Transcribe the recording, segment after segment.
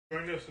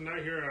Join us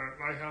tonight here at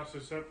Lighthouse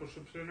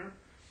Discipleship Center.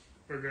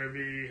 We're going to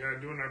be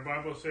doing our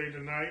Bible study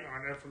tonight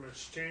on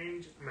Effortless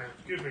Change.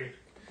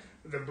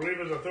 The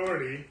Believer's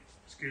Authority.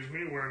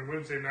 We're on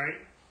Wednesday night,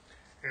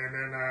 and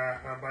then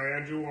by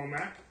Andrew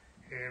Womack,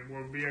 and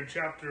we'll be in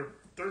chapter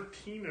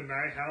 13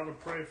 tonight, How to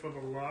Pray for the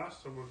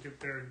Lost. So we'll get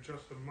there in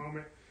just a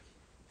moment.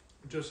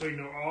 Just so you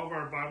know, all of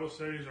our Bible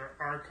studies are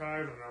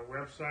archived on our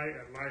website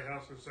at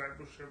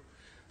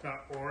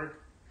lighthousediscipleship.org,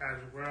 as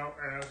well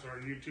as our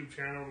YouTube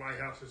channel,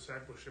 Lighthouse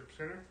Discipleship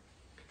Center.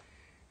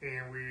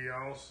 And we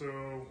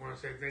also want to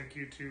say thank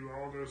you to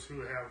all those who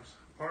have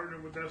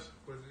partnered with us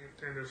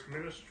in this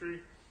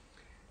ministry.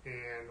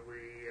 And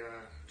we,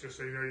 just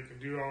so you know, you can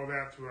do all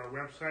that through our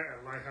website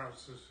at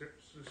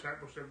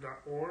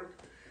lighthousediscipleship.org,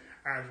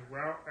 as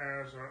well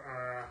as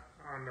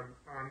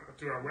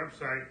through our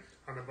website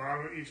on the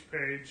bottom of each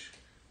page.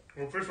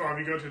 Well, first of all, if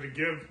you go to the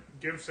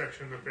give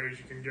section of the page,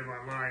 you can give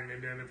online,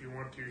 and then if you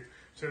want to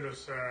send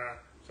us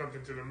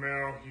something to the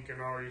mail, you can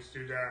always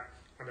do that.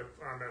 On the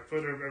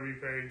footer of every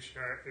page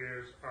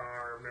is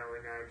our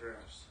mailing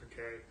address,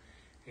 okay?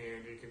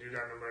 And you can do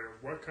that no matter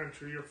what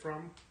country you're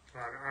from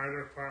on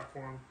either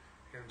platform.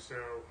 And so,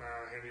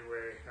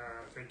 anyway,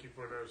 thank you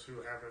for those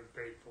who have been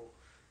faithful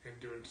in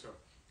doing so.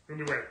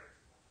 Anyway,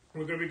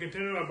 we're going to be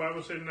continuing our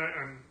Bible study tonight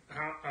on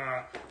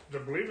how the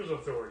believer's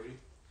authority.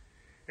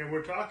 And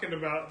we're talking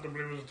about the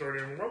believer's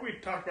authority. And what we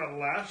talked about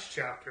last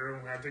chapter,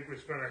 and I think we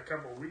spent a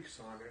couple of weeks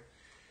on it,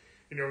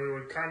 we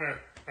would kind of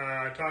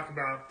talk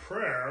about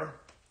prayer.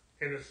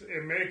 And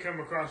it may come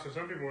across to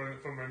some people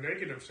from a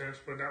negative sense,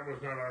 but that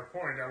was not our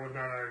point. That was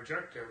not our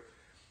objective.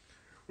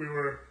 We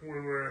were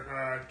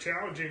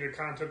challenging the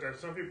concept that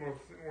some people,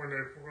 when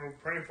they're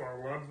praying for a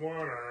loved one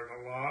or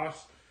a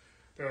loss,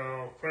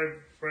 they'll pray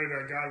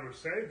that God would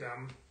save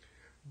them.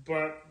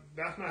 But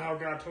that's not how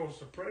God told us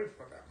to pray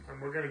for them.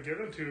 And we're going to get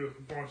into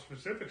more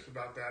specifics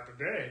about that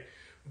today.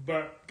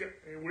 But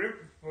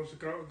we're supposed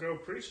to go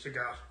preach the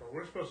gospel.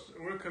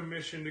 We're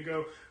commissioned to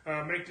go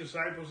make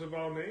disciples of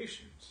all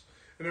nations.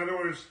 In other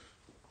words,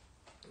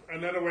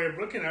 another way of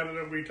looking at it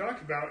that we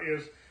talked about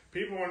is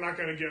people are not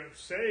going to get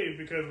saved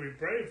because we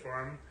prayed for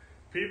them.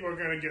 People are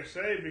going to get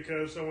saved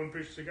because someone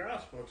preached the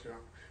gospel to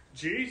them.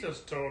 Jesus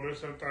told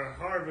us that the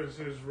harvest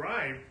is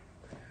ripe,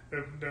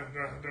 but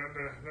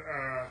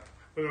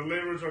the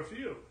laborers are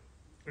few.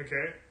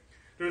 Okay?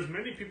 There's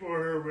many people who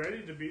are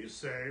ready to be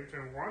saved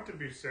and want to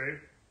be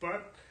saved,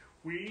 but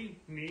we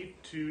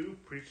need to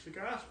preach the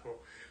gospel.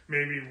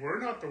 Maybe we're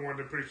not the one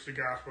to preach the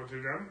gospel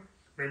to them.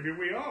 Maybe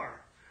we are.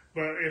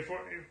 But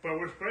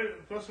we're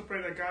supposed to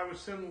pray that God would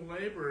send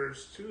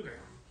laborers to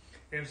them.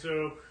 And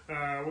so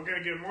we're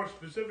going to get more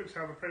specifics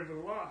how to pray for the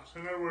lost.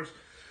 In other words,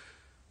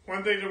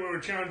 one thing that we were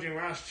challenging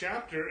last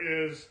chapter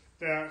is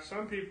that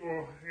some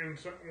people,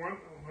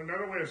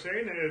 another way of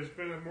saying it is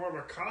been more of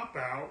a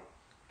cop-out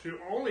to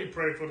only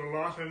pray for the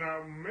lost and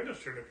not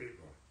minister to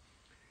people.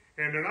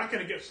 And they're not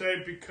going to get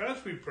saved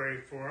because we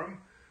prayed for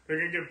them. They're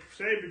going to get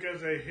saved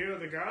because they hear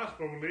the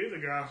gospel, believe the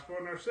gospel,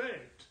 and are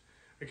saved.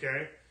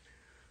 Okay?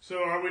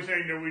 So are we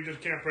saying that we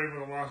just can't pray for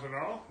the lost at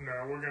all?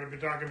 No, we're going to be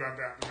talking about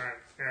that tonight.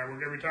 And we're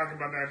going to be talking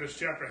about that in this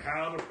chapter,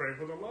 how to pray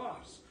for the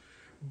lost.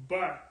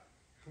 But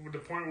the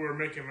point we were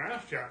making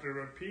last chapter,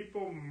 that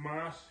people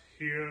must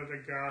hear the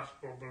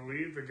gospel,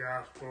 believe the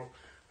gospel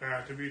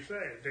to be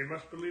saved. They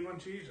must believe on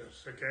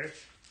Jesus, okay?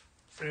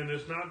 And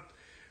it's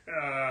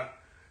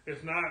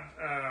not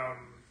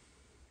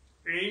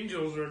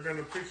angels are going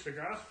to preach the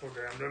gospel to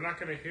them. They're not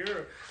going to hear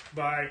it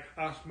by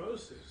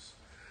osmosis.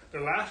 The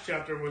last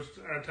chapter was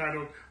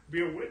titled,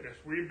 Be a Witness.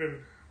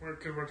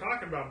 Because we're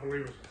talking about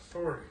believers'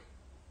 authority.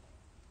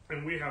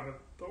 And we have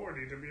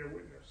authority to be a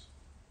witness.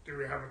 Do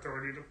we have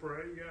authority to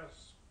pray?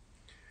 Yes.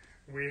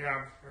 We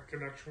have a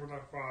connection with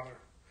our Father.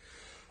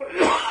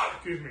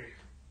 Excuse me.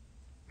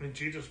 And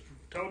Jesus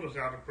told us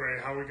how to pray,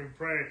 how we can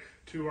pray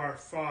to our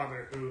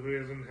Father who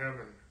is in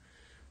heaven.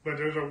 But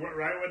there's a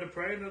right way to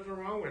pray and there's a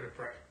wrong way to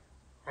pray.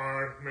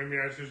 Or maybe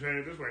I should say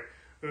it this way.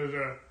 There's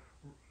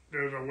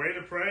a way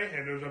to pray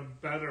and there's a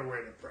better way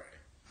to pray.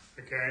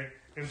 Okay?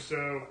 And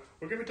so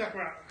we're going to talk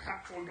about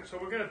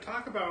we're going to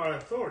talk about our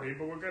authority,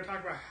 but we're going to talk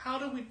about how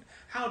do we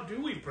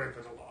pray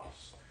for the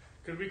lost?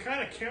 Because we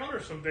kind of counter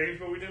some things,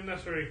 but we didn't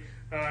necessarily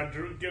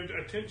give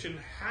attention.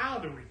 How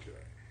do we do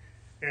it?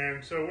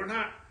 And so we're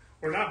not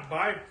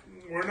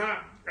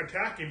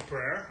attacking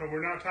prayer, and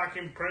we're not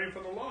praying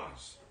for the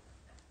lost.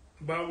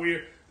 But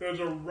there's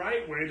a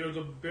right way, there's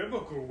a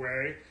biblical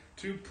way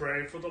to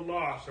pray for the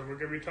lost. And we're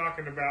going to be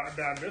talking about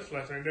this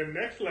lesson. And then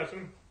next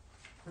lesson,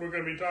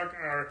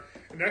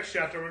 next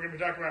chapter, we're going to be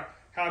talking about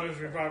how does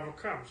revival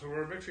come. So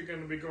we're eventually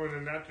going to be going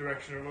in that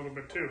direction a little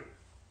bit too.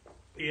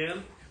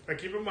 But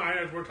keep in mind,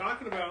 as we're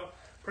talking about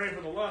praying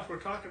for the lost, we're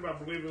talking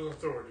about believers'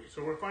 authority.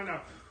 So we'll find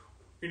out,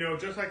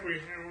 just like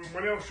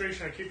one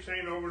illustration I keep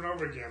saying over and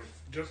over again,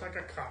 just like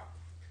a cop,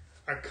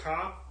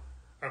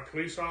 a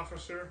police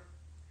officer,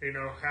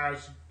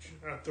 has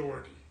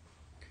authority.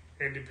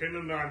 And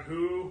depending on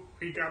who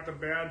he got the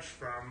badge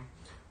from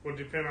will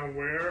depend on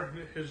where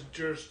his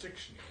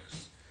jurisdiction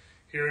is.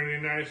 Here in the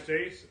United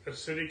States, a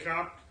city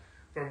cop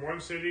from one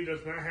city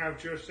does not have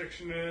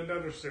jurisdiction in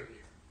another city.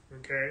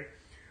 Okay,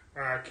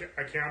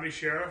 a county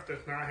sheriff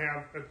does not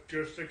have a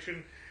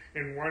jurisdiction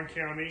in one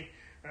county,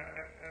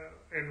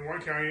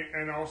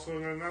 and also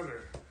in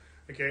another.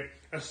 Okay,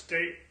 a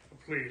state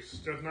police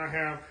does not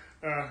have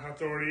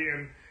authority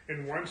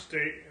in one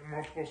state and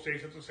multiple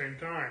states at the same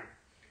time.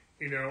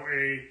 You know,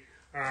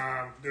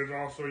 there's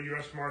also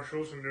U.S.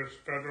 Marshals and there's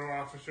federal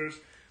officers.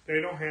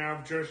 They don't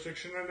have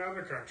jurisdiction in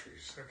other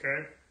countries.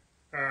 Okay,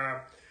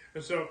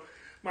 and so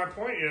my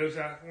point is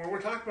that when we're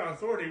talking about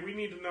authority, we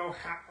need to know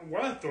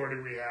what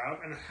authority we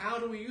have and how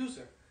do we use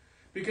it.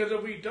 Because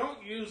if we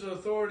don't use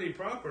authority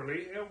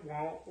properly, it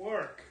won't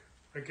work.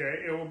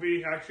 Okay, it will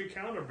be actually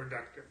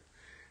counterproductive.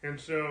 And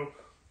so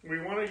we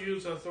want to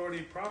use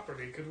authority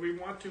properly because we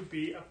want to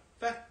be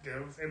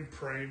effective in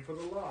praying for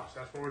the lost.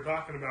 That's what we're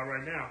talking about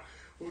right now.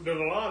 There's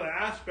a lot of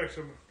aspects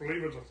of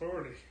believers'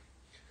 authority.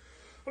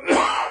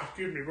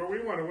 Excuse me, but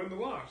we want to win the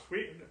lost.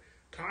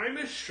 Time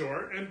is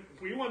short, and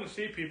we want to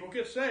see people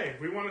get saved.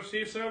 We want to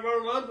see some of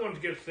our loved ones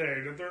get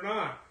saved if they're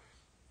not.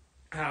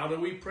 How do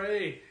we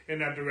pray in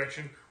that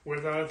direction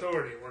with our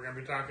authority? We're going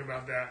to be talking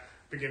about that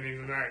beginning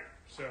tonight.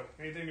 So,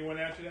 anything you want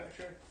to add to that,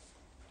 Sherry?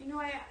 You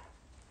know,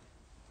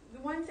 the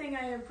one thing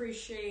I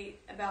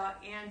appreciate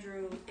about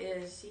Andrew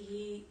is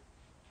he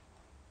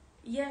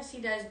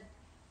does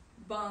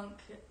bunk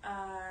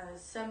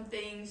some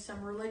things,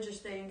 some religious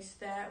things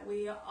that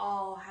we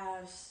all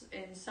have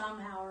in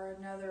somehow or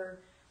another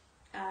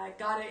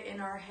got it in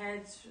our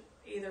heads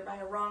either by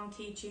a wrong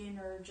teaching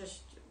or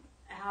just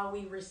how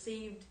we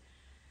received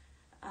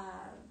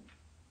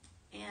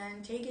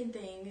and taken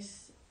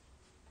things.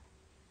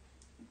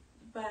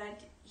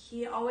 But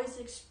he always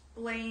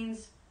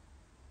explains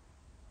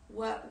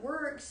what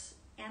works,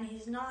 and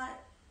he's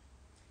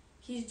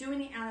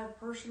doing it out of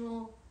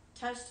personal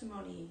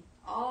testimony.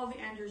 All of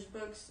Andrew's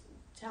books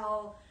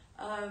tell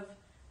of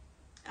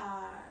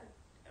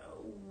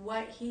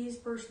what he's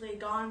personally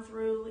gone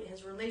through,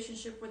 his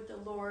relationship with the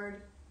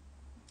Lord,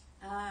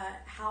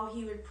 how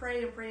he would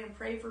pray and pray and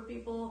pray for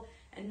people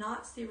and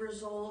not see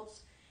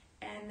results.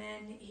 And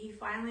then he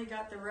finally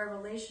got the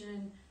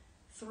revelation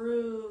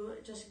through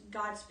just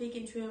God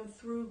speaking to him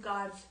through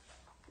God's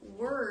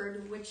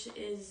word, which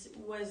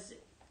was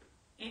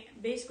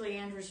basically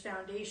Andrew's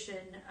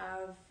foundation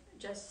of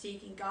just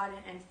seeking God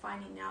and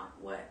finding out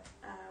what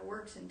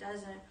works and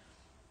doesn't.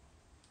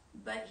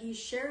 But he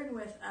shared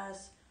with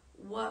us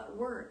what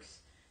works.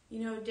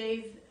 You know,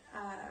 Dave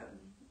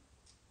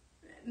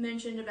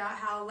mentioned about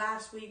how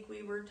last week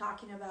we were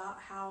talking about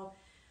how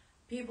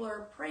people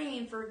are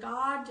praying for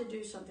God to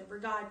do something, for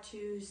God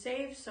to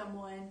save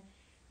someone,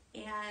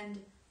 and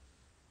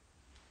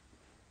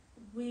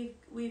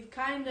we've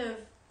kind of,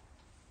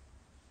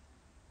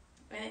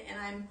 and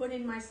I'm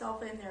putting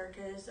myself in there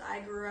because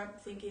I grew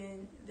up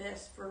thinking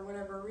this for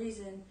whatever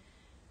reason,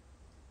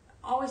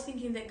 always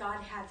thinking that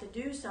God had to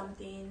do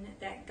something,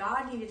 that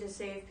God needed to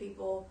save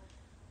people.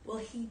 Well,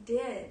 he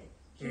did.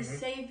 He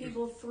saved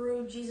people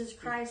through Jesus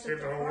Christ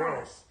at the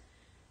cross.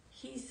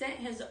 He sent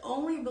his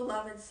only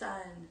beloved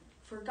Son.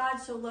 For God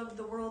so loved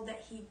the world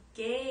that he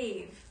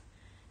gave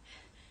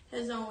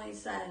his only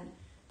Son.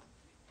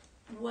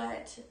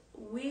 What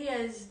we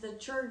as the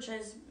church,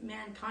 as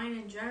mankind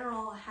in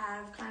general,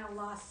 have kind of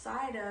lost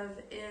sight of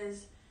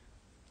is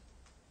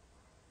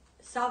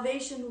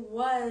salvation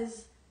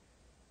was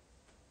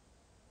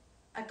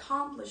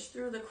accomplished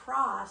through the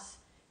cross.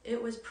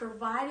 It was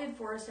provided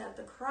for us at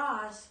the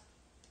cross,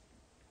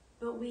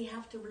 but we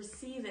have to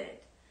receive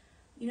it.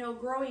 You know,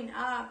 growing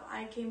up,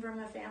 I came from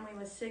a family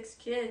with 6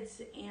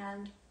 kids,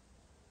 and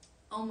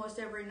almost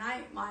every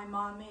night my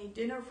mom made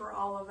dinner for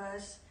all of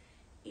us.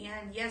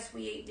 And yes,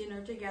 we ate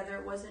dinner together.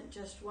 It wasn't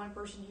just one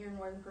person here and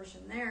one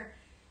person there.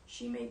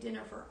 She made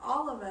dinner for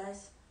all of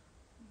us,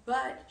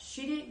 but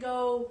she didn't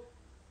go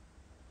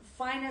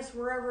find us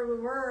wherever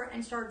we were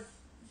and start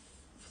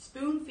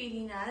spoon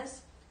feeding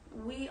us.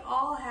 We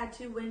all had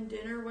to, when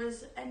dinner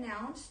was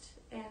announced,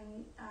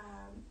 and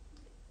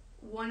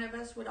one of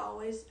us would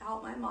always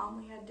help my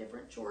mom. We had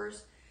different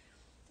chores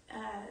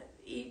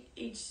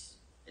each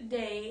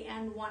day,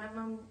 and one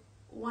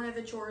of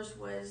the chores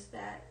was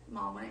that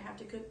Mom wouldn't have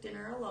to cook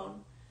dinner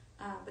alone.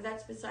 But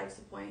that's besides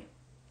the point.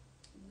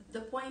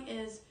 The point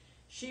is,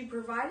 she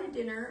provided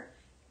dinner,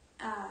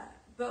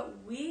 but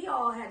we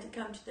all had to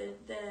come to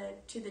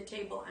the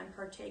table and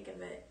partake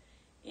of it.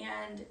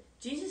 And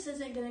Jesus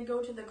isn't going to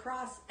go to the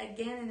cross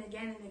again and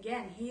again and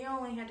again. He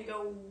only had to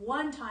go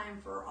one time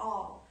for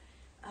all.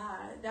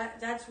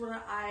 That's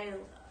what I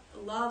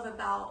love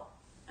about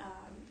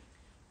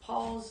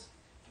Paul's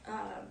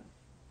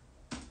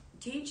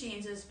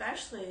teachings,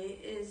 especially,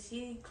 is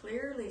he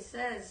clearly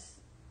says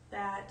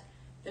that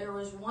there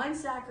was one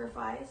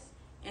sacrifice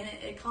and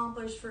it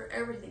accomplished for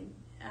everything.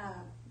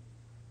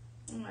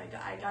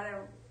 I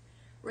gotta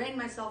rein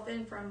myself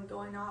in from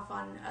going off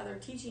on other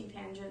teaching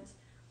tangents.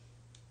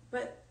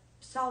 But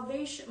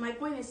salvation, my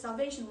point is,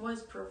 salvation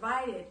was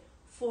provided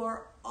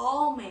for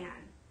all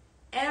man,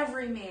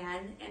 every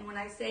man. And when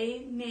I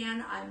say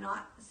man, I'm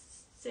not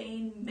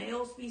saying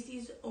male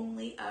species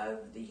only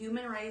of the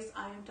human race.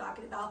 I am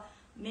talking about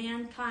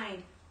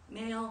mankind,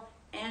 male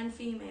and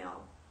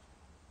female.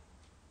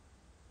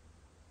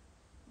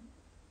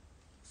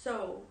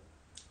 So,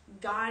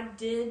 God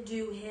did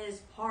do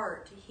his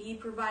part. He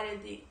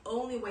provided the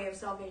only way of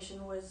salvation,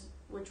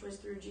 which was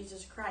through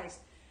Jesus Christ.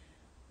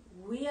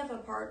 We have a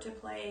part to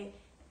play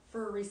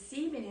for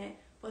receiving it,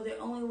 but the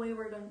only way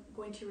we're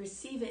going to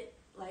receive it,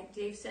 like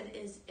Dave said,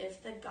 is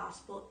if the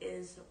gospel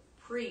is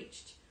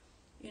preached.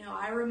 You know,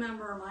 I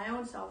remember my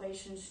own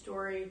salvation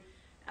story.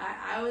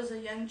 I was a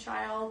young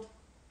child.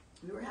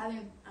 We were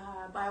having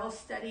Bible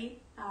study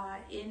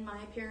in my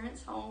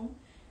parents' home,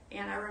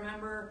 and I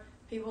remember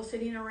people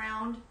sitting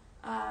around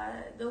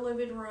the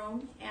living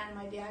room, and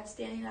my dad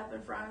standing up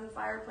in front of the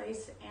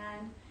fireplace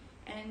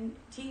and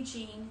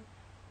teaching,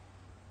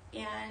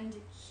 and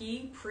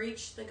he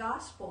preached the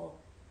gospel.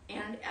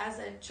 And as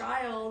a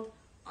child,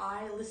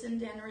 I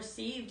listened and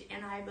received,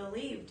 and I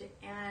believed,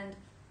 and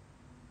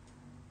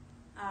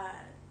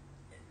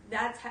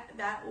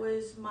that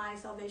was my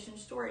salvation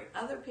story.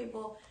 Other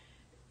people,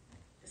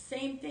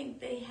 same thing.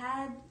 They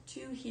had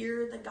to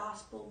hear the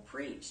gospel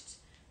preached.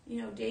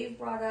 You know, Dave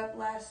brought up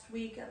last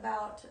week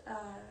about,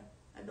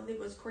 I believe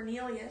it was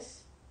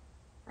Cornelius,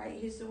 right?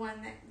 He's the one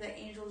that the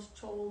angels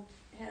told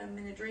him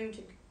in a dream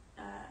to,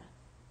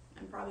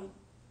 I'm probably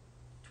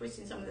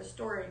twisting some of the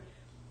story,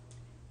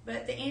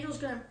 but the angel's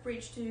going to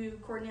preach to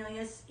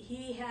Cornelius.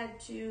 He had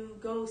to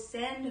go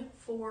send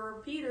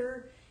for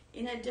Peter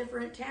in a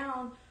different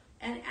town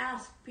and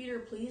ask Peter,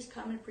 please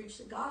come and preach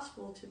the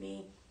gospel to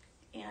me.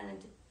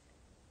 And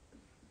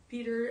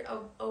Peter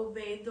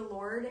obeyed the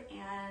Lord,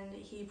 and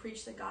he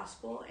preached the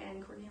gospel,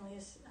 and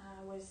Cornelius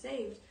was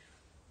saved.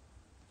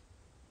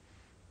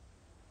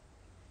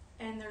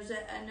 And there's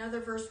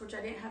another verse which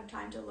I didn't have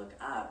time to look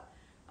up.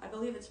 I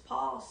believe it's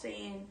Paul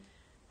saying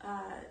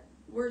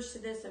words to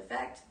this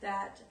effect,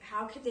 that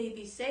how could they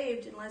be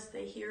saved unless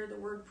they hear the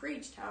word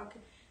preached?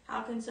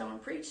 How can someone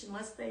preach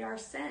unless they are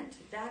sent?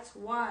 That's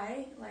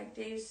why, like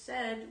Dave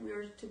said, we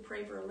were to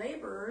pray for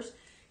laborers,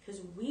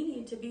 because we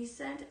need to be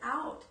sent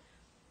out.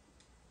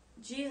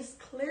 Jesus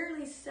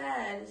clearly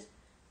says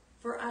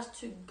for us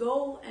to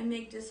go and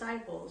make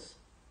disciples.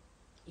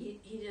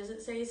 He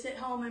doesn't say sit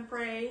home and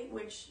pray,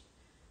 which,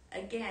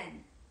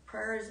 again,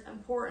 prayer is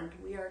important.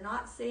 We are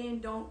not saying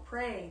don't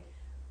pray.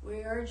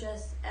 We are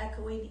just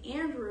echoing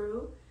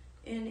Andrew.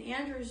 In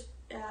Andrew's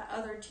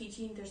other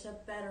teaching, there's a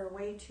better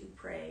way to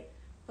pray.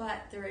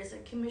 But there is a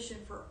commission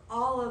for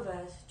all of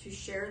us to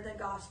share the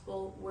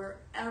gospel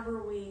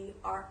wherever we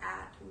are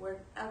at,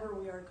 wherever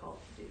we are called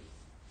to do.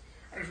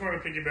 I just want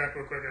to piggyback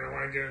real quick, and I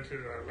want to get into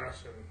the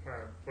lesson.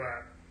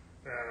 But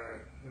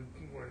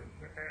when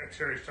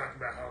Sherry's talking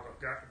about how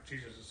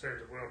Jesus has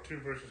saved the world, two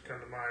verses come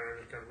to mind. I'm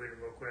just going to read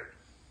them real quick.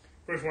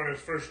 First one is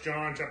 1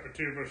 John chapter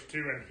 2, verse 2,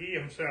 and he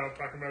himself,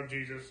 talking about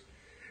Jesus,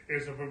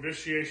 is a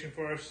propitiation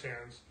for our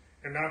sins,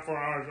 and not for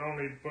ours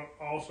only, but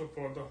also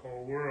for the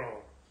whole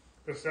world.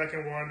 The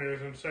second one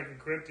is in 2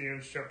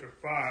 Corinthians chapter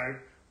 5,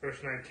 verse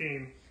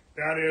 19.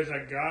 That is,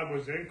 that God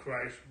was in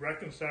Christ,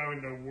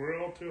 reconciling the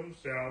world to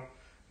himself,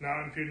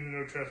 not imputing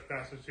no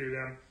trespasses to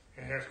them,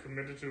 and has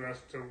committed to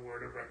us the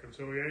word of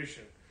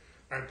reconciliation.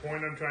 My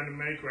point I'm trying to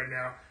make right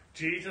now,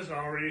 Jesus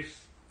already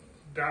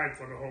died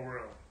for the whole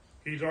world.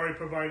 He's already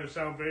provided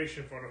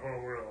salvation for the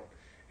whole world.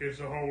 Is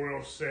the whole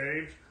world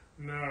saved?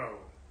 No.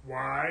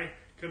 Why?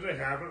 Because they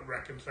haven't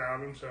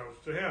reconciled themselves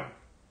to him.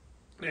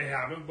 They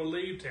haven't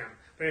believed him.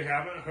 They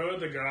haven't heard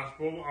the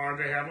gospel, or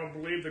they haven't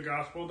believed the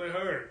gospel they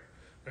heard.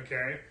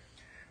 Okay?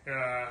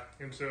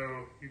 And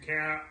so you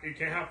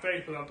can't have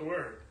faith without the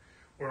word.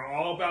 We're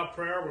all about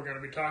prayer. We're going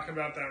to be talking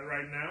about that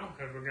right now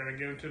as we're going to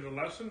get into the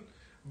lesson.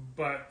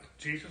 But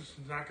Jesus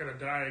is not going to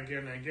die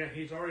again and again.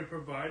 He's already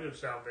provided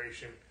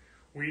salvation.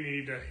 We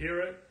need to hear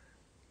it.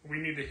 We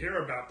need to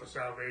hear about the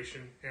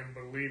salvation and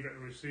believe it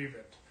and receive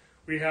it.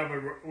 We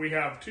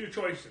have two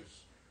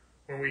choices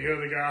when we hear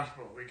the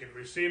gospel. We can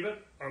receive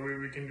it or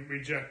we can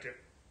reject it.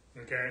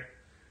 Okay?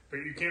 But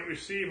you can't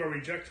receive or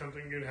reject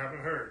something you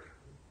haven't heard.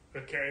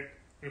 Okay?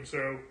 And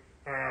so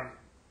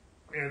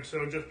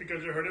just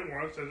because you heard it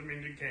once doesn't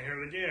mean you can't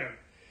hear it again.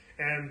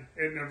 And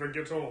it never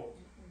gets old.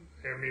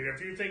 I mean,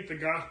 if you think the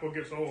gospel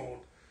gets old,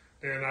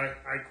 then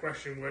I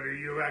question whether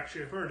you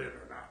actually heard it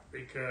or not,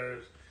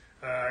 because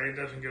it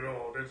doesn't get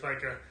old. It's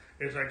like a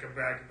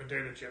bag of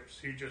potato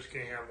chips. You just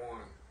can't have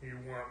one. You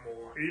want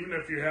more. Even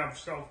if you have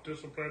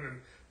self-discipline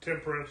and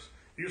temperance,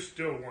 you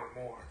still want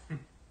more.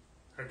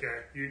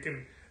 Okay, you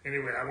can.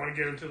 Anyway, I want to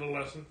get into the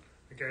lesson.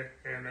 Okay,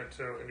 and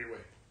so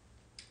anyway,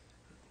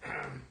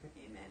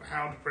 Amen.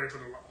 How to pray for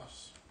the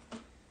lost.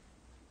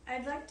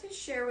 I'd like to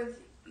share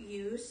with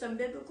you some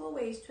biblical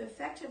ways to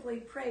effectively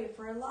pray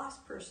for a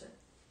lost person.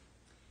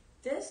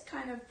 This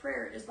kind of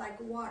prayer is like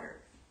water.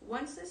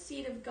 Once the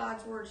seed of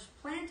God's word is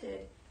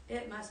planted,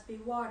 it must be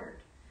watered.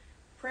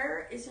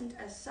 Prayer isn't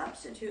a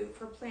substitute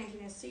for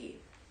planting a seed.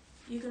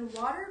 You can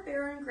water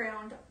barren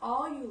ground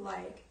all you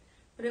like,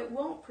 but it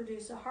won't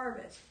produce a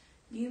harvest.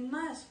 You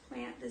must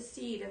plant the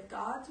seed of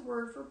God's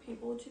word for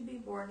people to be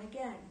born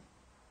again.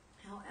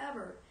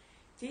 However,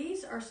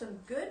 these are some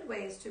good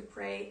ways to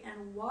pray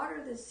and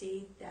water the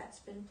seed that's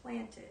been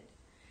planted.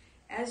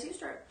 As you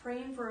start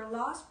praying for a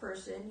lost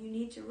person, you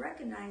need to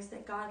recognize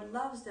that God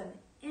loves them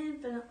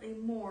infinitely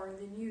more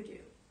than you do.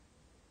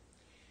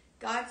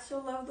 God so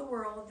loved the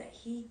world that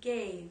he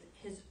gave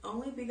his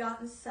only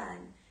begotten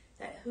Son,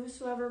 that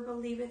whosoever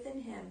believeth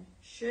in him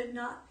should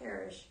not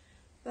perish,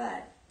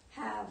 but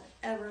have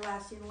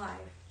everlasting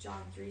life.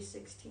 John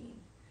 3:16.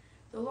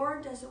 The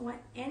Lord doesn't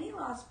want any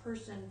lost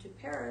person to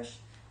perish,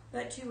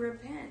 but to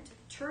repent,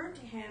 turn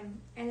to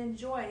him, and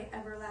enjoy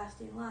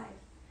everlasting life.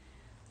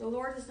 The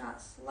Lord is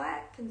not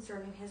slack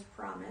concerning his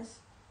promise,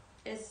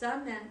 as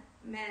some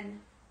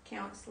men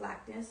count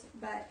slackness,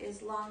 but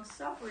is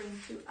long-suffering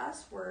to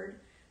usward,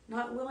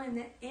 not willing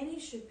that any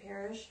should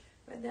perish,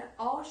 but that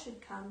all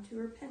should come to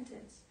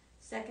repentance.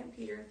 2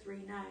 Peter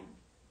 3:9.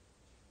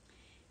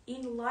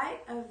 In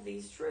light of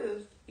these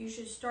truths, you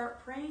should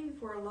start praying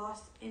for a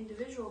lost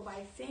individual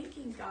by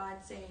thanking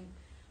God, saying,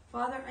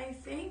 Father, I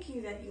thank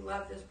you that you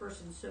love this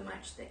person so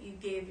much that you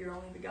gave your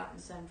only begotten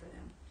Son for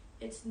them.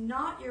 It's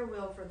not your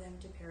will for them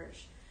to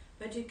perish,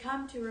 but to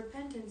come to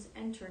repentance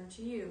and turn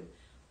to you.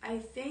 I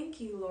thank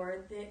you,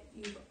 Lord, that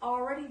you've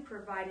already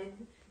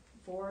provided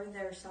for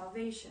their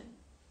salvation.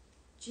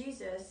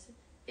 Jesus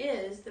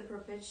is the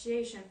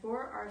propitiation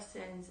for our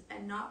sins,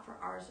 and not for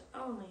ours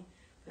only,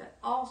 but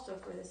also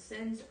for the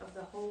sins of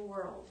the whole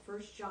world.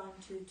 1 John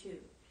 2:2.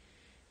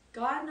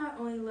 God not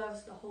only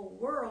loves the whole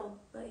world,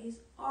 but he's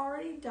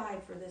already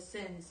died for the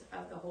sins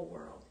of the whole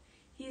world.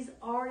 He's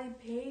already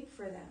paid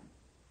for them.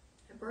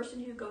 A person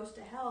who goes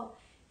to hell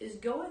is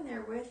going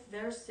there with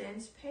their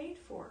sins paid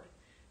for.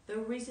 The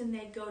reason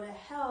they go to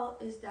hell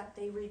is that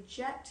they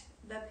reject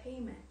the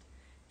payment.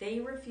 They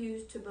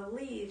refuse to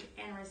believe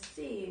and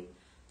receive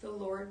the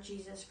Lord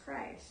Jesus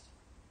Christ.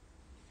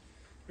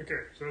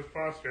 Okay, so let's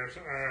pause here.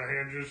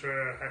 Andrew's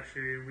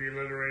actually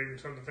reiterating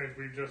some of the things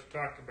we just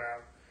talked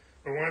about.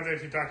 But one of the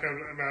things he talked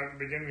about at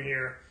the beginning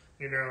here,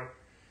 you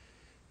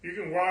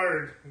can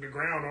water the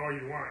ground all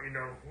you want.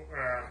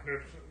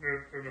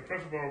 There's a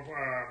principle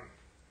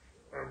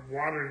of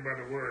watering by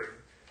the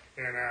word.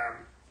 And,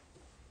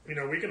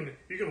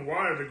 you can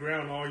water the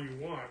ground all you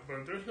want,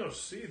 but there's no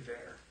seed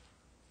there.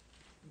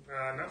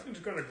 Nothing's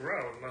going to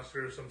grow unless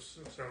there's some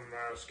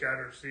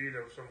scattered seed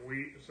of some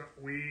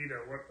weed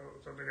or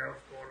something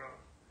else going on.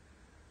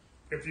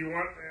 If you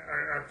want,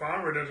 a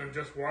farmer doesn't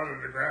just water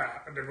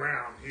the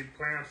ground. He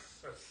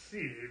plants a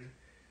seed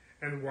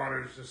and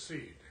waters the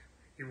seed.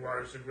 He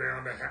waters the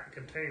ground that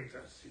contains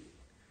that seed.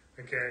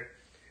 Okay?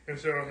 And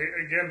so,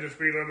 again, just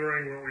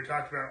reiterating what we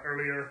talked about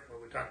earlier,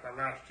 what we talked about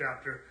last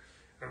chapter,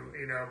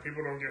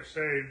 people don't get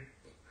saved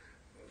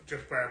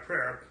just by a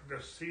prayer.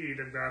 The seed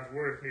of God's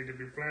word need to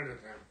be planted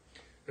in them.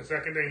 The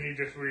second thing he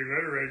just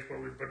reiterates what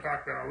we've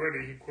talked about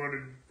already. He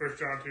quoted 1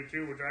 John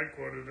 2:2, which I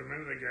quoted a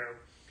minute ago,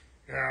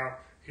 how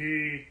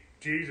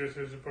Jesus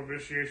is the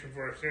propitiation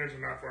for our sins,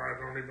 and not for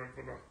ours only, but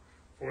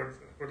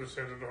for the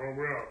sins of the whole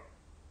world.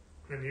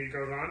 And he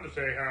goes on to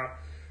say how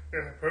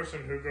a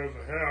person who goes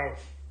to hell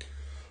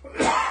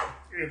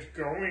is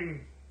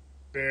going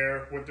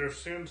there with their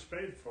sins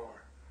paid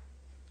for.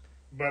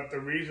 But the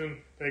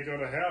reason they go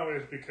to hell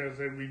is because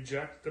they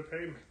reject the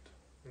payment.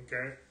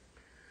 Okay?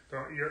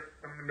 So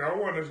no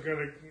one is going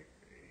to...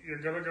 You're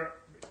going to go...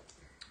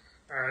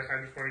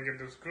 I just want to get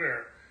this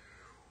clear.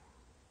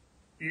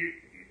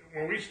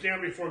 When we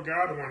stand before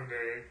God one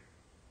day,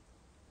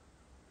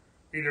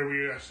 either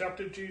we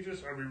accepted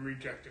Jesus or we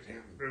rejected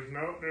him.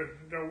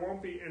 There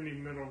won't be any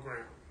middle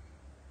ground.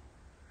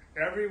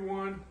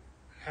 Everyone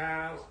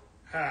has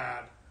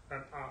had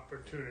an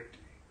opportunity.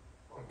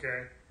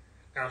 Okay?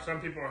 Now, some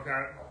people have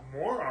had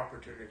more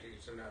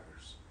opportunities than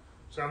others.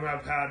 Some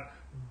have had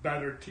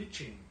better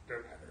teaching than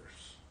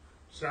others.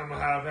 Some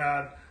have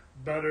had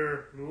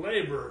better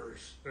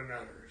laborers than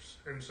others,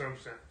 in some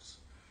sense.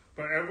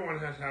 But everyone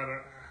has had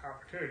an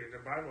opportunity. The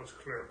Bible is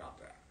clear about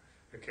that.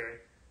 Okay?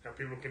 Now,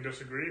 people can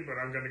disagree, but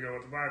I'm going to go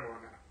with the Bible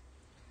on that.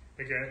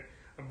 Okay?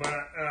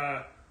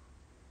 But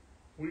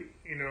we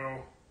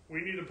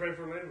need to pray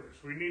for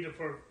laborers. And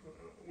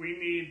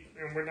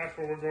that's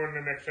where we're going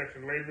in the next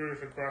section.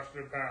 Laborers across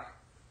the path.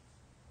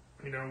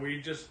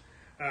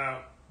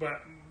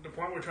 But the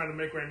point we're trying to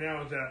make right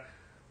now is that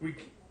we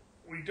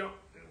don't.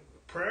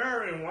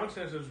 Prayer, in one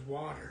sense, is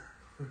water.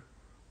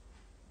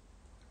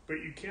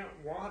 But you can't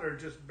water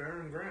just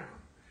barren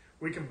ground.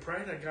 We can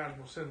pray that God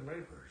will send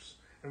laborers.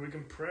 And we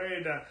can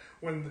pray that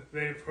when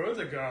they've heard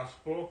the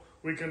gospel,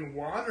 we can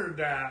water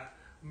that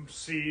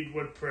seed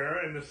with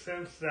prayer in the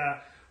sense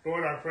that,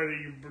 Lord, I pray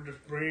that you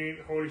just bring,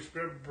 Holy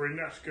Spirit, bring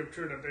that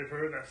scripture that they've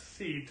heard, that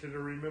seed to the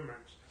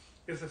remembrance.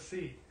 It's a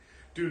seed.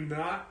 Do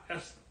not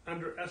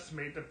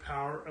underestimate the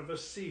power of a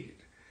seed.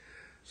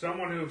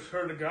 Someone who's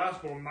heard the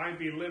gospel might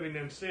be living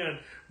in sin,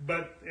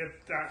 but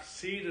if that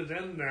seed is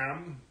in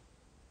them,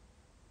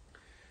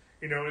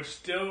 it's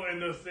still in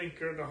the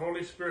thinker. The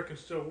Holy Spirit can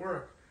still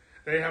work.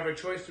 They have a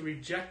choice to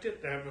reject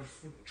it. They have a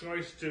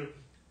choice to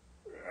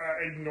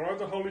ignore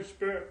the Holy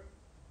Spirit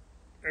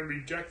and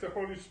reject the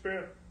Holy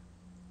Spirit.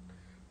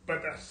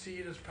 But that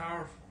seed is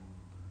powerful.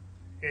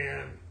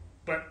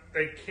 but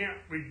they can't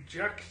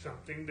reject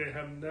something they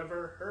have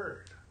never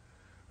heard.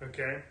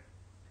 Okay?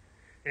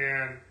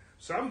 And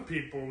some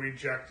people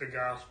reject the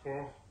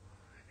gospel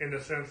in the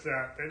sense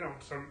that they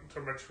don't so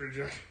much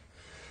reject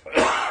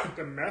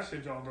the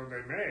message, although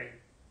they may.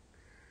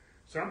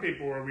 Some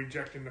people are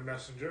rejecting the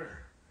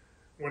messenger.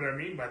 What I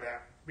mean by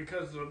that,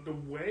 because the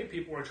way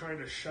people are trying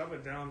to shove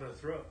it down their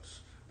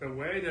throats, the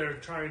way they're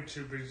trying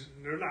to,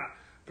 they're not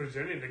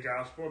presenting the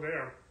gospel, they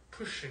are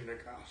pushing the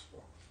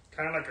gospel.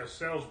 Kind of like a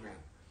salesman.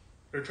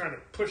 They're trying to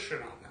push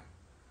it on them.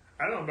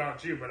 I don't know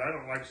about you, but I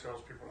don't like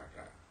salespeople like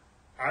that.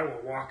 I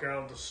will walk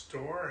out of the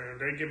store, and if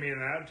they give me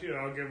an attitude,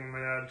 I'll give them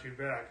an attitude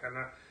back. And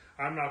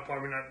I'm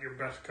probably not your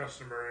best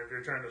customer if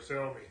you're trying to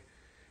sell me.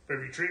 But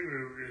if you treat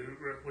me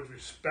with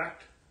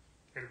respect,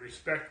 and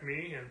respect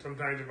me, and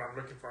sometimes if I'm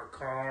looking for a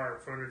car or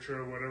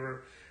furniture or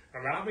whatever,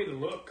 allow me to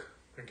look,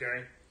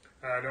 okay?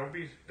 Don't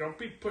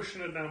be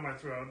pushing it down my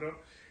throat.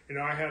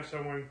 I had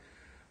someone,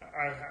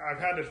 I've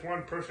had this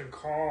one person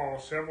call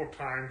several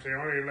times. They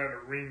only let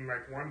it ring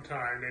like one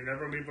time. They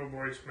never leave a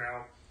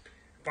voicemail.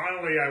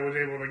 Finally, I was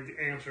able to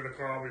answer the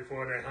call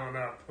before they hung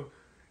up.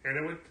 And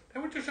they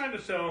were just trying to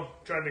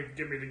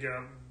get me to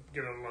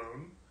get a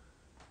loan.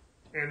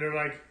 And they're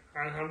like,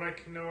 I'm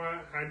like, you know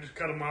what? I just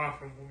cut them off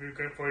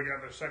before he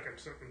got the second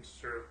sentence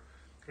through.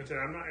 I said,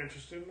 I'm not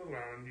interested in the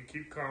loan. You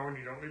keep calling.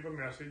 You don't leave a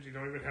message. You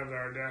don't even have the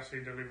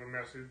audacity to leave a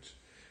message.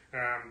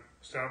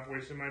 Stop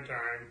wasting my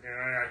time. And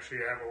I actually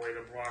have a way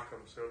to block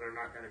them so they're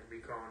not going to be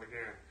calling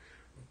again.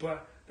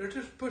 But they're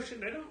just pushing.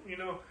 They don't,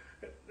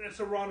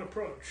 it's a wrong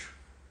approach.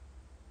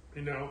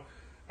 If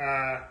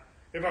I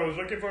was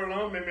looking for a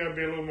loan, maybe I'd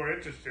be a little more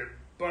interested.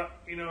 But,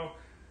 if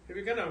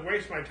you're going to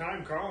waste my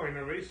time calling,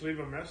 at least leave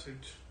a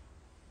message.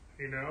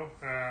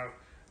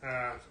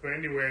 But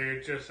anyway,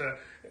 it just,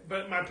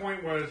 but my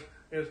point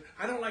is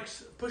I don't like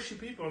pushy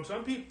people. And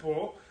some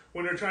people,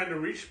 when they're trying to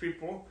reach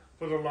people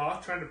for the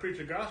lost, trying to preach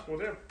the gospel,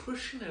 they're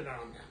pushing it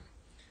on them.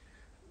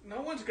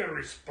 No one's going to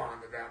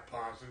respond to that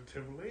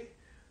positively.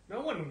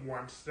 No one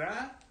wants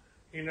that.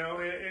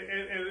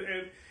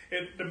 The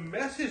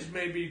message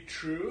may be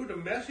true, the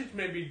message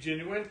may be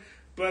genuine,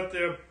 but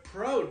the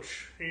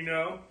approach,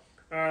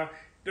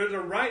 there's a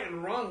right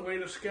and wrong way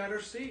to scatter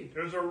seed.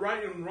 There's a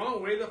right and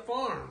wrong way to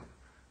farm.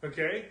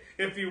 Okay?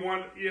 If you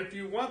want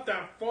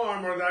that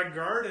farm or that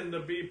garden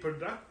to be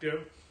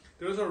productive,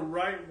 there's a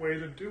right way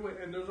to do it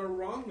and there's a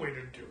wrong way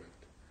to do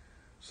it.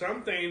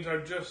 Some things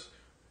are just,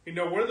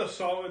 we're the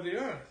salt of the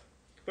earth.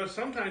 But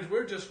sometimes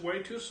we're just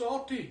way too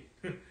salty.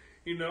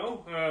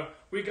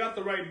 We got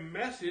the right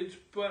message,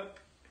 but,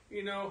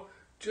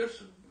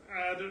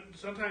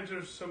 sometimes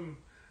there's some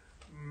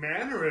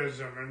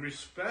mannerism and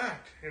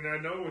respect. And I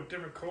know with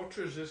different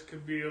cultures, this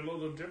could be a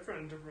little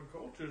different in different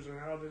cultures. And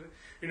how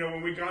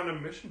when we go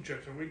on mission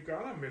trips,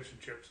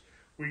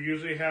 we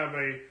usually have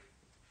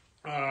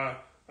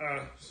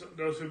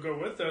those who go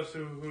with us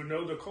who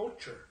know the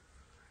culture.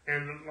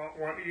 And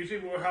usually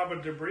we'll have a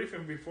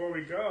debriefing before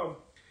we go.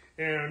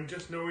 And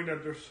just knowing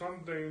that there's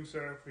some things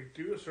that if we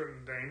do a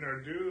certain thing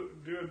or do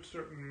a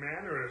certain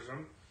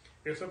mannerism,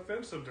 it's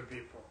offensive to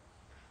people.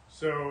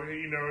 So, if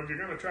you're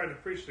going to try to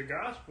preach the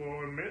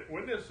gospel and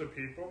witness to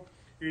people,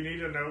 you need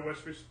to know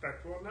what's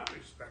respectful and not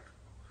respectful.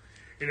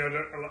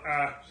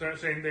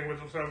 Same thing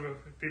with some of the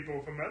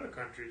people from other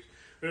countries.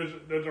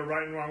 There's a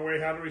right and wrong way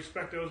how to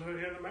respect those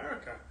in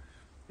America.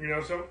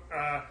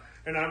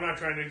 And I'm not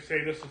trying to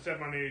say this to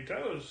step on any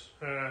toes,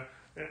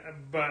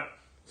 but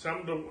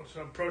some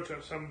approach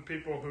that some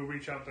people who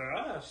reach out to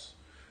us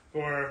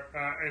for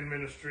in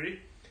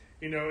ministry,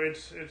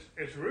 it's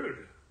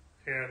rude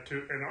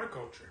in our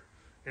culture.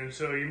 And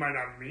so you might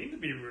not mean to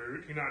be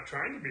rude. You're not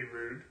trying to be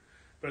rude.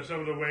 But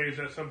some of the ways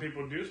that some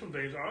people do some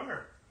things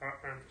are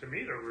to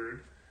me, they're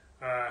rude.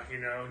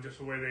 Just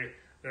the way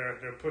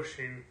they're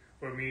pushing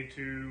for me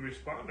to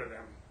respond to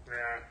them.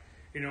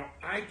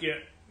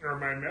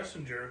 My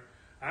messenger,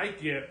 I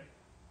get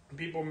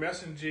people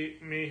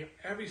messaging me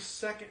every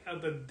second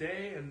of the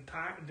day and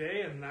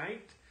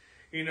night.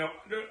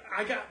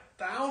 I got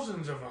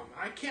thousands of them.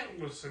 I can't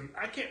listen.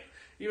 I can't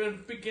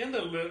even begin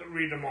to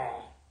read them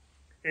all.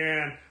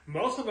 And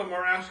most of them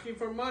are asking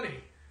for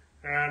money.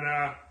 And,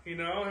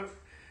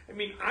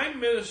 I'm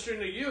ministering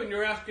to you and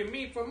you're asking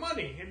me for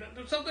money.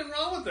 There's something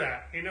wrong with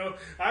that.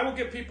 I will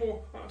get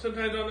people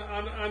sometimes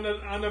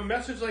on a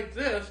message like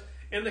this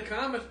in the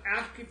comments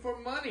asking for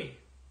money.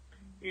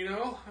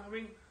 To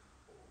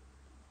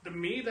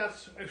me,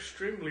 that's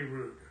extremely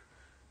rude.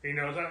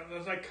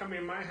 That's like coming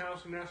in my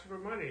house and asking for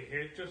money.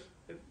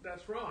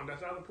 That's wrong.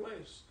 That's out of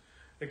place.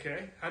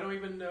 Okay? I don't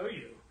even know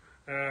you.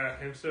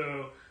 There's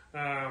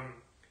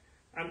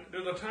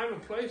a time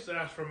and place to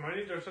ask for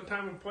money. There's a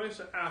time and place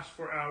to ask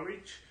for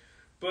outreach,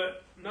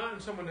 but not in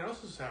someone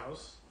else's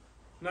house,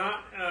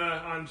 not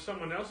on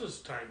someone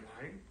else's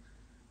timeline,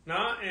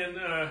 not in.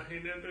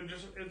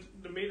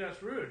 To me,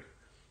 that's rude.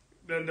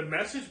 The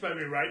message might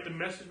be right. The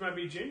message might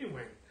be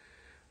genuine,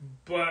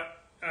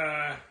 but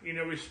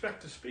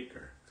respect the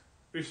speaker,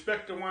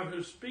 respect the one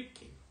who's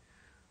speaking.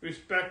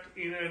 respect,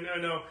 and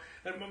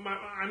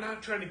I'm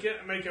not trying to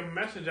make a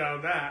message out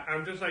of that.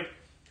 I'm just like,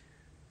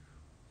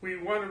 we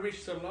want to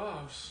reach the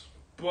lost,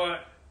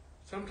 but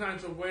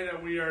sometimes the way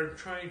that we are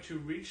trying to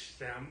reach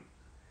them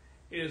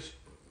is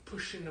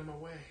pushing them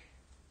away.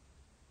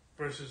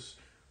 Versus,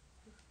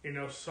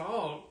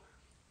 salt,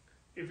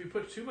 if you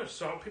put too much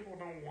salt, people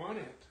don't want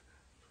it.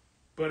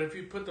 But if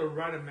you put the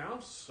right amount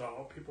of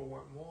salt, people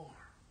want more.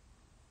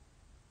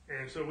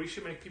 And so we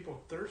should make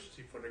people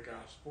thirsty for the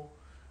gospel,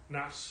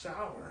 not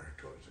sour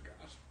towards the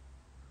gospel.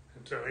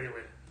 And so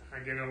anyway, I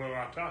get a little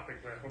off topic,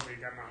 but hopefully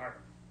you got my heart.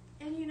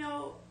 And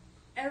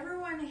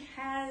everyone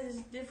has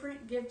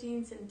different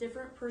giftings and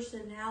different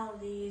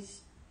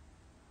personalities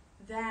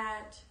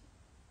that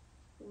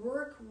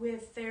work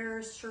with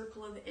their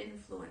circle of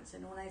influence.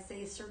 And when I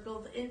say circle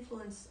of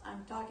influence,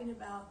 I'm talking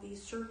about the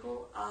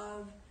circle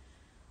of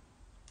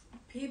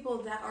people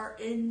that are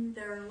in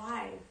their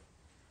life.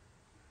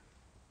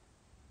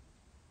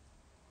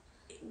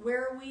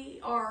 Where we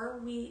are,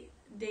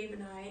 Dave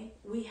and I,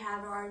 we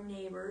have our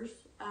neighbors.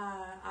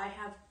 I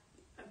have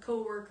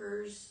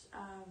co-workers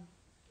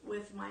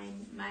with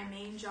my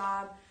main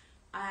job.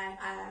 I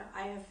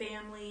have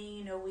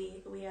family.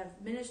 We have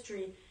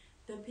ministry.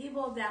 The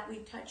people that we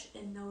touch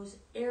in those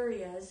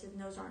areas, and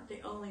those aren't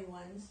the only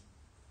ones,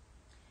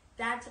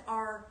 that's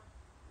our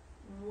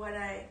what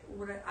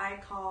I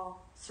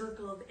call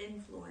circle of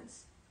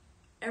influence.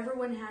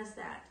 Everyone has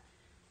that.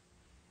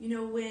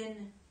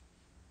 When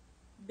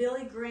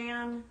Billy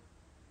Graham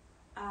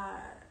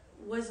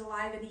was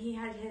alive and he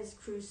had his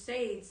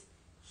crusades,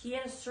 he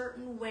had a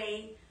certain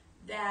way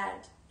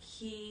that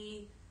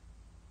he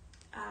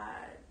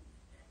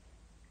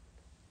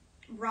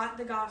brought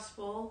the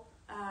gospel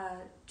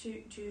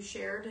to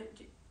share,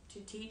 to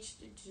teach,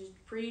 to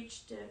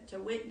preach, to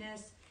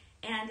witness,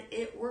 and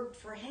it worked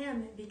for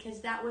him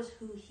because that was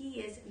who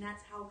he is, and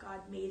that's how God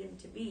made him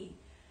to be.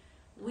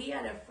 We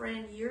had a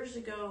friend years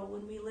ago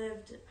when we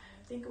lived,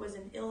 I think it was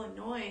in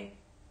Illinois.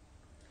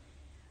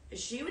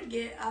 She would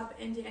get up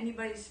into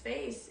anybody's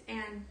face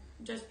and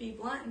just be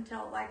blunt and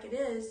tell it like it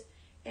is,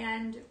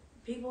 and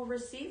people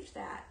received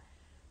that.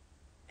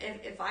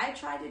 If I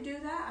tried to do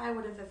that, I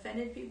would have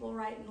offended people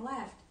right and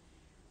left.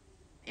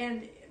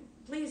 And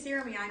please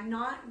hear me, I'm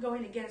not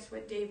going against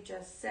what Dave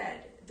just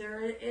said.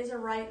 There is a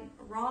right and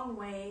wrong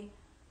way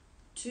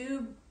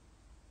to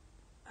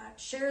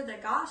share the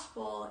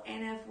gospel,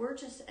 and if we're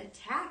just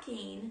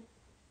attacking,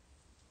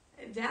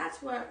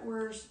 that's what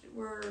we're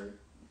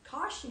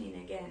cautioning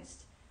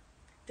against.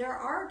 There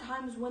are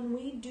times when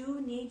we do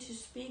need to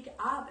speak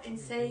up and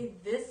say,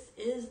 this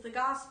is the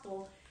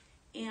gospel,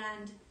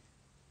 and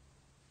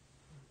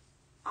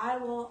I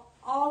will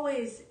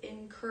always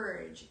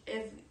encourage,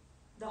 if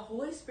the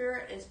Holy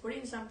Spirit is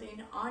putting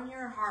something on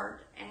your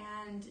heart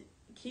and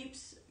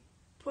keeps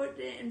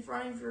putting it in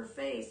front of your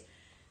face,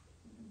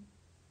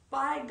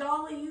 by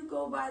golly, you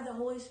go by the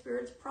Holy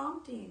Spirit's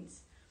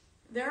promptings.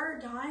 There are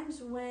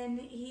times when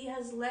He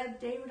has led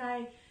Dave and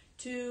I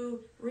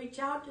to reach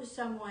out to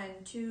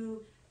someone,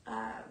 to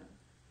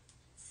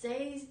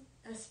say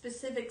a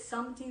specific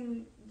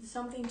something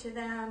to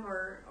them,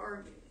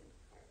 or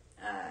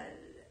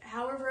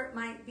however it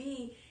might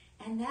be,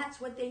 and that's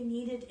what they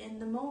needed in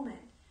the moment.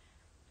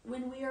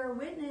 When we are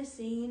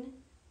witnessing,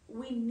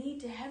 we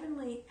need to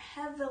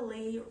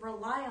heavily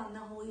rely on the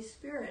Holy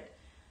Spirit.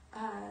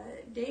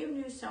 Dave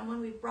knew someone,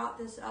 we've brought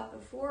this up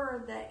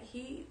before, that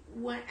he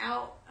went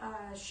out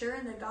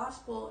sharing the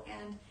gospel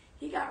and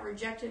he got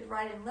rejected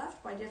right and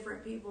left by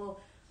different people.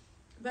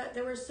 But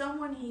there was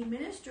someone he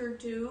ministered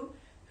to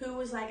who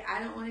was like, I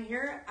don't want to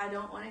hear it, I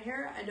don't want to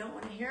hear it, I don't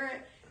want to hear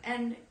it.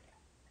 And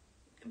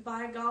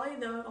by golly,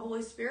 the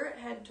Holy Spirit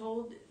had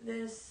told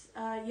this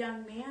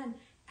young man,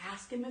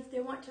 ask them if they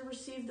want to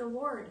receive the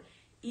Lord.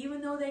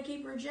 Even though they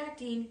keep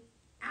rejecting,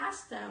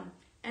 ask them.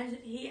 And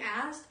he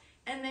asked,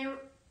 and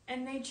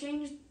they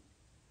changed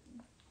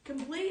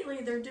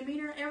completely, their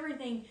demeanor,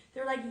 everything.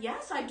 They're like,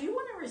 yes, I do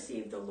want to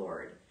receive the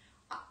Lord.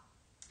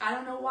 I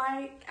don't know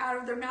why out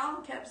of their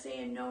mouth kept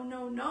saying no,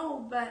 no, no,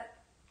 but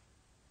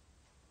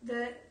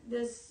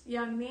this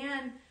young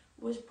man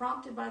was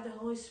prompted by the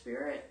Holy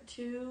Spirit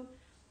to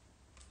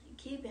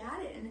keep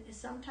at it, and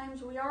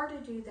sometimes we are to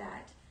do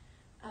that.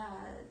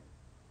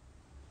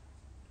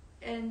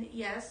 And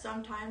yes,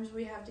 sometimes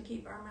we have to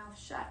keep our mouth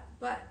shut,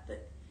 but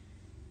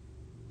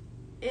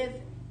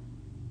and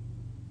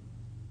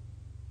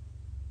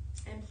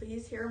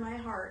please hear my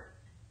heart,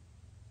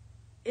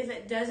 if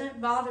it doesn't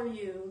bother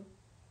you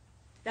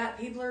that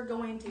people are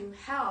going to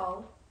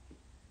hell,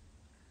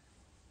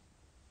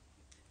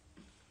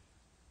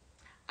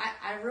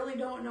 I really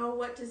don't know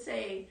what to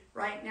say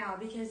right now,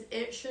 because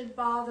it should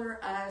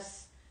bother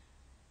us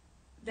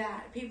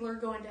that people are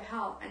going to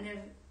hell. And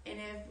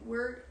if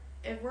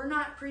we're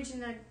not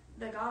preaching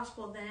the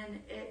gospel,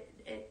 then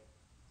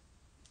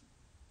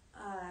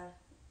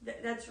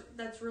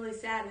that's really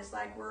sad. It's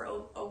like we're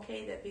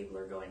okay that people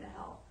are going to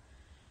hell.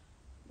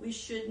 We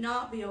should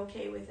not be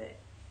okay with it.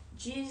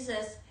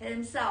 Jesus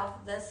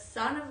himself, the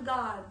Son of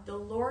God, the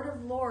Lord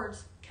of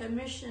Lords,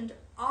 commissioned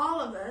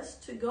all of us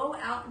to go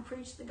out and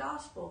preach the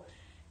gospel.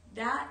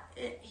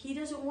 He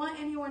doesn't want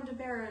anyone to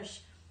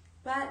perish,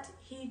 but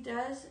he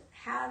does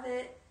have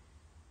it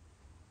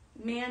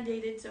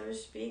mandated, so to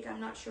speak. I'm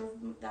not sure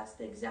if that's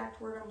the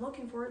exact word I'm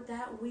looking for,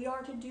 that we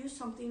are to do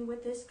something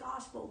with this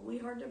gospel.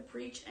 We are to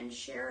preach and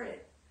share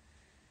it.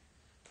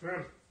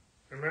 Amen.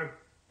 Amen.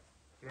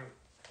 Amen.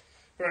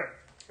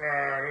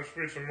 Right. Let's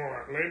read some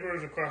more.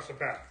 Laborers across the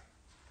path.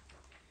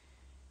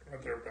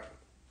 Right there, path.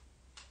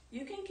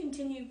 You can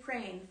continue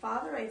praying.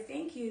 Father, I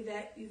thank you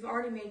that you've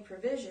already made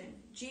provision.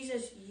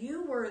 Jesus,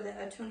 you were the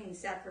atoning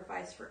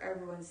sacrifice for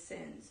everyone's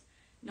sins.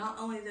 Not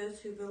only those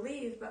who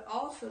believe, but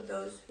also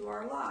those who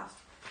are lost.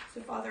 So,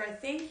 Father, I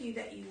thank you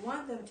that you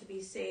want them to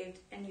be saved,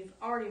 and you've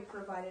already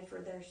provided for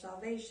their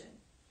salvation.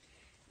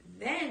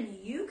 Then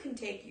you can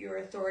take your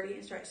authority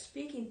and start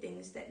speaking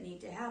things that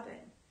need to happen.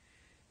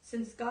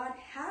 Since God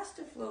has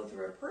to flow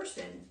through a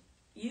person,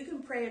 you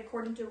can pray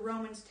according to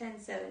Romans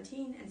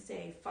 10:17 and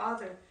say,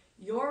 Father,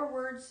 your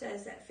word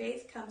says that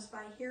faith comes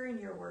by hearing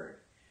your word.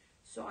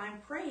 So I'm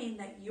praying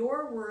that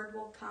your word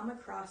will come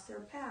across their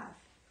path.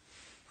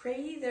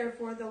 Pray ye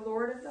therefore the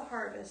Lord of the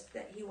harvest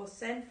that he will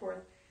send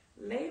forth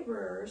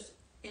laborers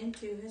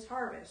into his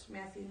harvest.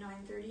 Matthew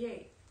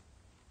 9:38.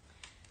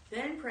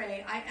 Then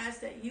pray, I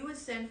ask that you would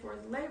send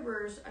forth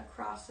laborers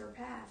across their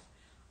path.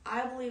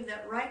 I believe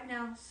that right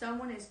now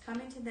someone is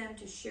coming to them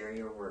to share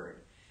your word.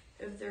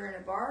 If they're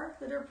in a bar,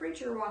 let a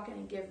preacher walk in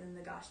and give them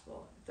the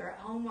gospel. If they're at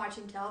home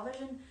watching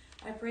television,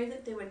 I pray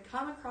that they would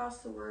come across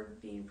the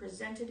word being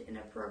presented in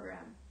a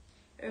program.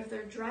 If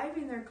they're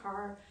driving their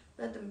car,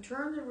 let them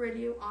turn the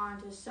radio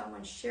on to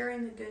someone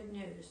sharing the good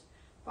news.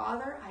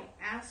 Father, I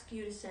ask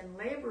you to send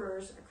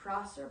laborers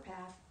across their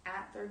path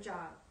at their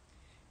job.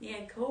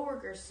 And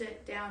co-workers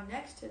sit down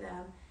next to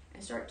them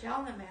and start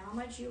telling them how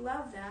much you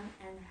love them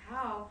and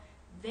how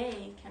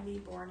they can be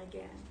born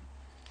again.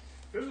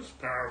 This is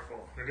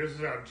powerful, and this is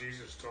how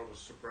Jesus told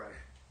us to pray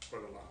for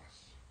the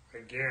lost.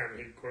 Again,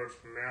 he quotes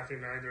from Matthew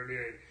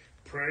 9:38.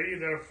 Pray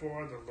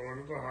therefore the Lord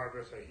of the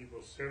harvest that he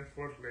will send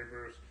forth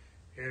laborers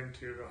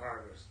into the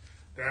harvest.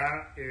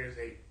 That is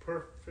a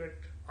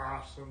perfect,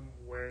 awesome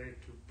way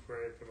to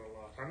pray for the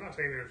lost. I'm not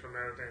saying there's some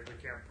other things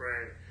we can't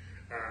pray,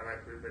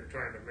 like we've been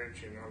trying to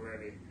mention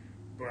already,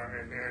 but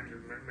and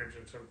Andrew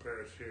mentioned some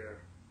prayers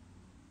here.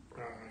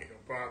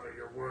 Father,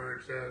 your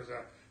word says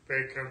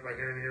faith comes by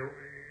hearing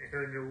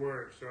your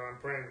word. So I'm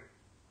praying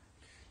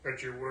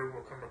that your word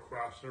will come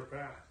across their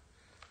path.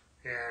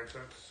 And so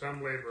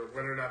some labor,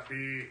 whether that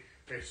be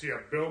they see a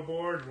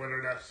billboard,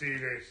 whether they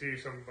see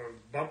some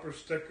bumper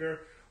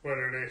sticker,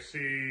 whether they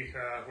see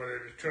whether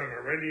they turn on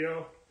the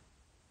radio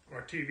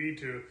or TV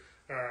to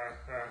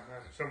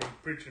someone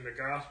preaching the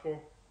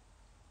gospel,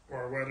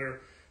 or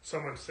whether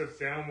someone sits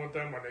down with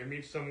them, or they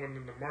meet someone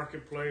in the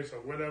marketplace, or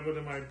whatever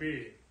it might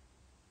be.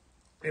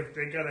 If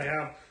they got to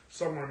have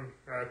someone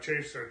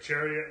chase their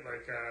chariot,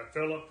 like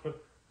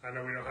Philip, I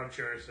know we don't have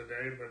chariots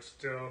today, but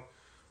still,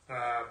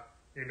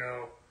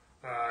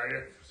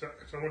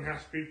 if someone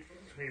has to be,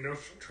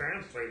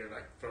 translated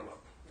like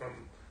Philip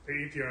from the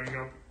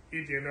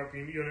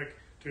Ethiopian eunuch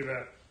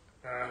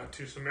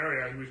to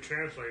Samaria, he was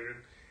translated.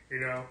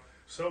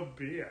 So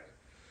be it.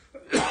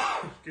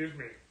 Excuse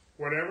me.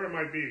 Whatever it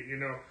might be,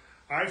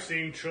 I've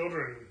seen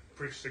children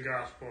preach the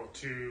gospel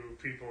to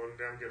people and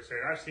them get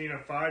saved. I've seen a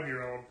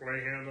 5-year-old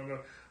lay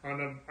hands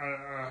on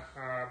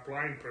a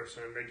blind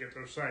person and they get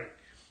their sight.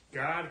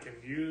 God can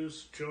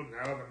use children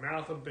out of the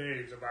mouth of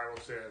babes, the Bible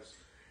says,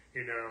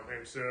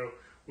 and so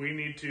we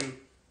need to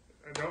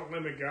don't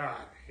limit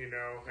God,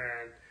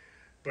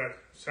 but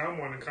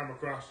someone to come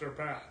across their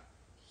path,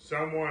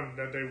 someone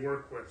that they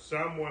work with,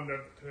 someone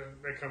that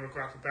they come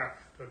across the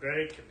path, so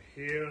they can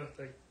hear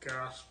the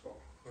gospel,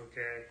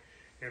 okay?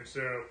 And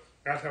so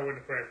that's how we're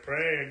to pray.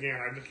 Pray again.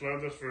 I just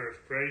love this verse.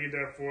 Pray ye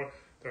therefore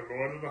the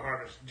Lord of the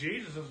harvest.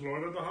 Jesus is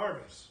Lord of the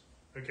harvest.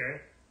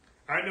 Okay?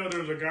 I know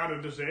there's a God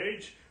of this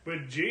age,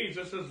 but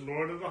Jesus is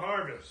Lord of the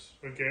harvest.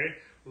 Okay?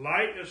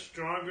 Light is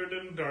stronger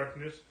than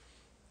darkness.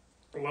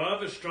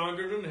 Love is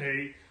stronger than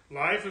hate.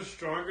 Life is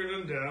stronger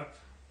than death.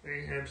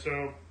 And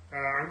so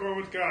I'm going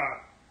with God.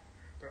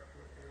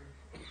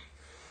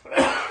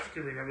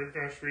 Excuse me. Let me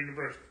finish reading the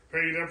verse.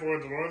 Pray ye therefore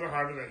the Lord of the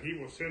harvest that he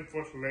will send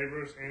forth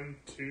laborers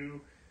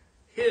into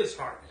his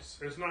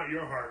harvest. It's not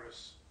your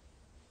harvest.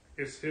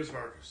 It's his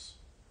harvest.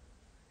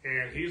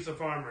 And he's the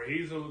farmer.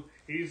 He's going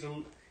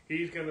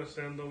to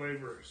send the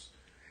laborers.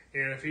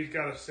 And if he's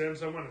got to send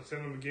someone and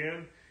send them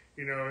again,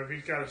 if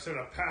he's got to send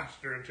a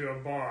pastor into a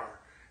bar,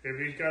 if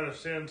he's got to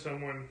send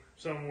someone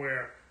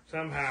somewhere,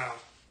 somehow,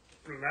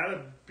 let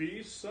it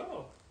be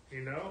so,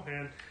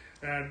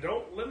 and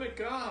don't limit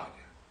God.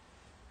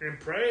 And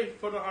pray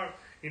for the heart.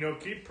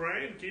 Keep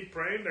praying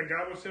that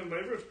God will send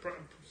laborers,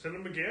 send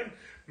them again.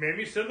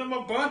 Maybe send them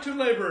a bunch of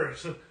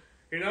laborers.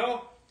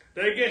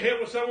 They get hit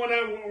with someone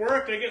at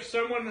work, they get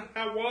someone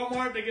at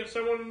Walmart, they get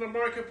someone in the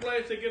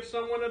marketplace, they get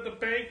someone at the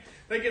bank,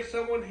 they get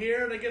someone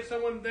here, they get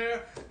someone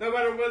there. No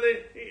matter where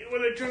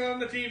they turn on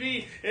the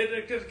TV,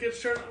 it just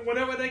gets turned on,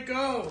 wherever they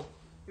go.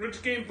 It's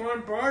getting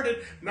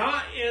bombarded,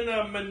 not in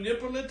a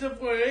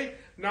manipulative way,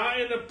 not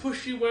in a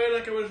pushy way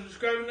like I was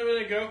describing a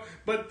minute ago,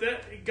 but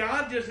that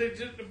God is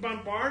just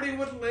bombarding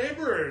with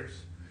laborers.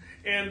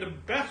 And the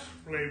best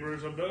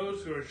laborers are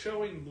those who are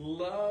showing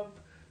love,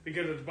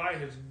 because it's by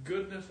His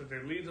goodness that they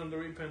lead them to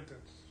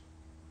repentance.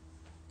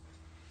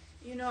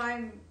 You know,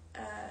 I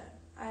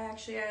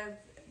actually have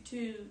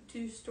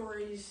two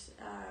stories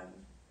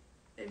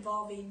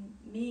involving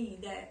me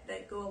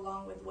that go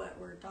along with what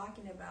we're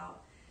talking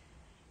about.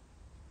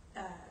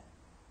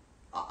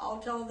 I'll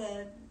tell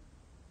the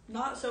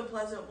not so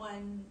pleasant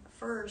one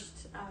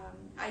first.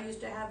 I used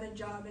to have a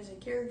job as a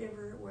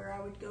caregiver where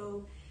I would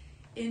go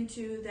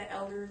into the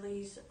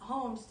elderly's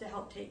homes to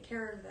help take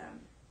care of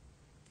them.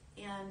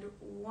 And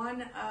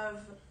one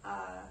of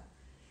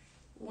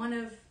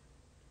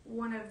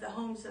the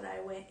homes that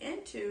I went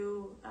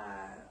into,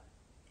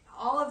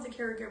 all of the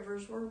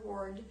caregivers were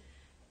warned,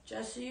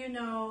 just so you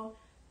know,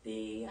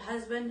 the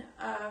husband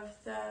of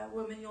the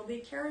woman you'll be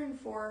caring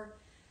for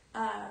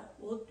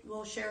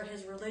will share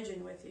his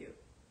religion with you.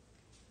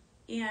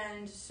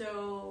 And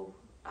so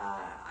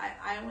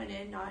I went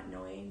in not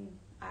knowing,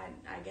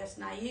 I guess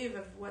naive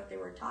of what they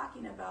were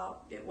talking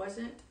about. It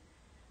wasn't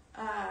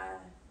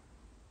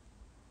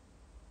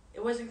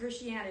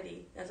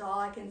Christianity. That's all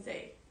I can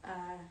say.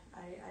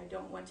 I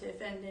don't want to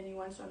offend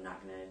anyone, so I'm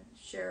not going to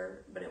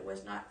share, but it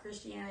was not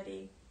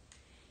Christianity.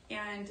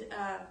 And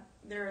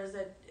there was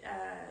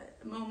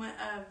a moment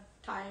of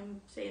time,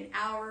 say an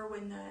hour,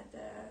 when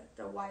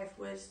the wife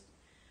was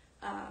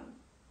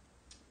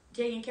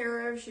taken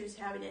care of. She was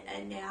having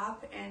a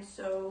nap, and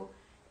so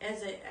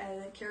as a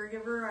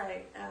caregiver,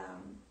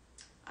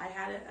 I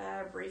had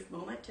a brief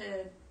moment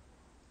to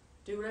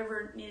do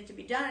whatever needed to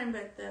be done,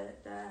 but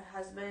the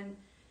husband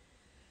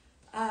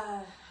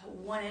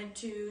wanted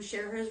to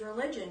share his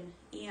religion,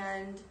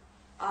 and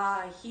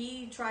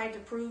he tried to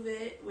prove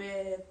it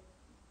with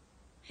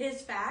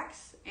his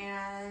facts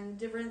and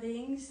different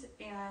things,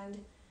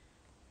 and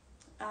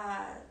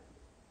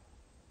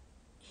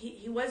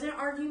he wasn't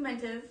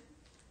argumentative,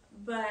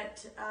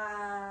 but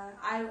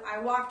I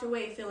walked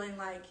away feeling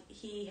like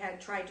he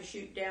had tried to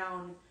shoot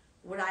down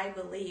what I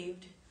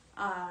believed.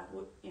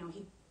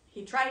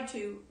 He tried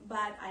to,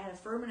 but I had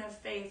affirmative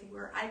faith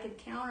where I could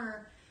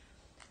counter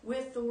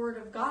with the Word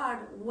of God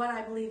what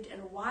I believed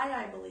and why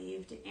I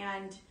believed,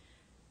 and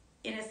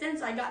in a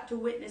sense I got to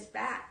witness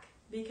back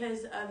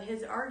because of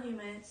his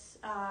arguments.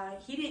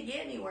 He didn't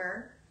get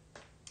anywhere,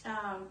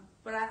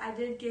 but I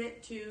did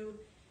get to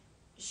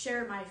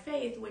share my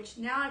faith, which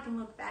now I can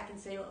look back and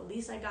say, well, at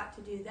least I got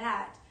to do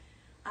that.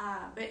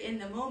 But in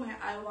the moment,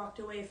 I walked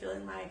away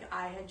feeling like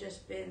I had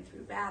just been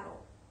through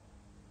battle.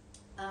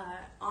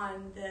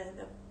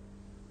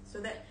 So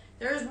that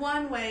there's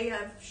one way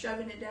of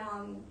shoving it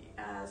down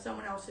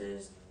someone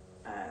else's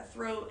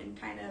throat and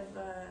kind of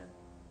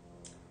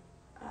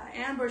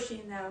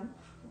ambushing them.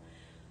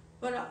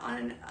 But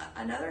on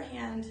another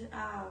hand,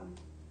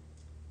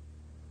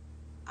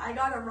 I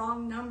got a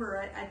wrong number,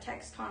 a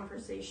text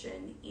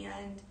conversation,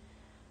 and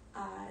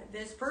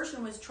this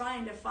person was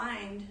trying to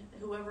find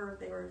whoever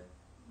they were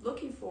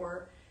looking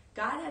for.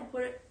 God had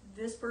put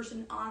this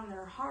person on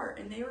their heart,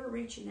 and they were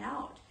reaching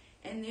out,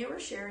 and they were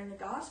sharing the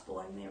gospel,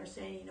 and they were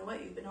saying, you know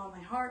what, you've been on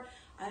my heart.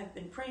 I've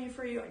been praying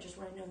for you. I just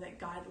want to know that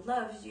God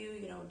loves you.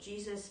 You know,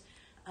 Jesus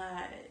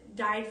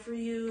died for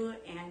you,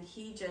 and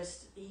He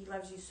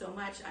loves you so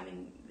much. I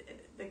mean,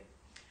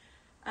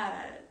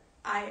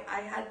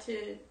 I had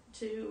to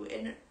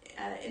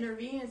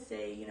intervene and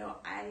say, you know,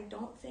 I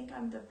don't think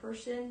I'm the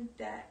person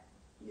that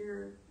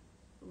you're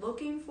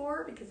looking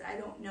for, because I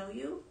don't know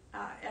you.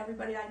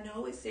 Everybody I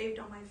know is saved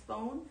on my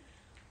phone.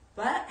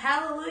 But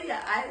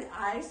hallelujah,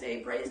 I say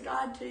praise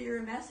God to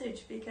your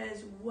message,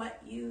 because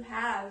what you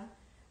have,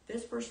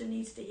 this person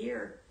needs to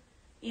hear.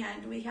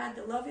 And we had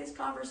the loveliest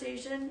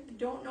conversation.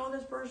 Don't know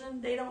this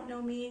person, they don't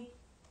know me,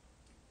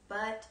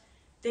 but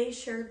they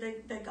shared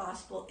the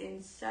gospel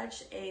in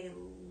such a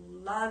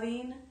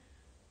loving,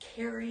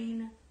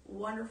 caring,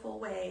 wonderful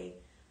way.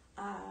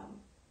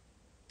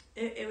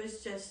 It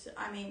was just,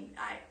 I mean,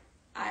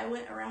 I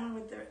went around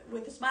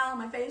with a smile on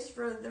my face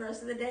for the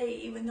rest of the day,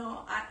 even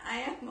though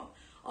I am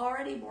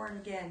already born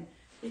again.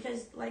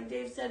 Because like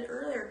Dave said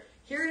earlier,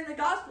 hearing the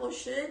gospel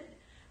should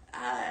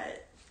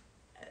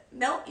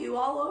melt you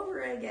all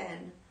over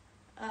again.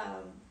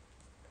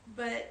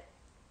 But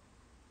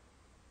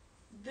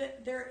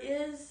there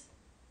is,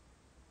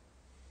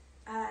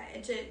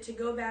 to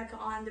go back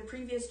on the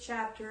previous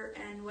chapter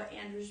and what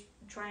Andrew's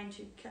trying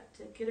to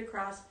get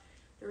across,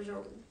 there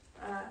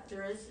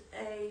is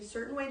a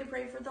certain way to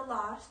pray for the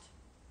lost.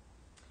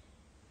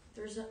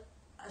 There's a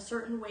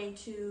certain way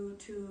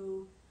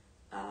to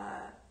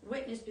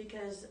witness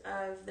because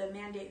of the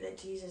mandate that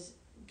Jesus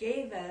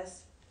gave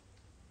us.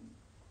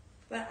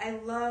 But I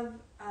love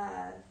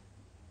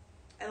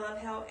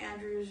how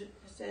Andrew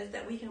says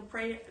that we can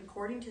pray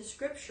according to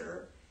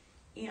Scripture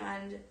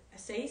and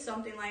say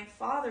something like,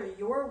 Father,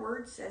 your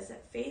word says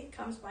that faith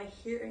comes by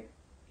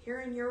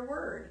hearing your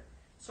word.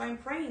 So I'm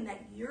praying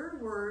that your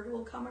word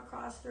will come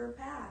across their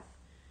path.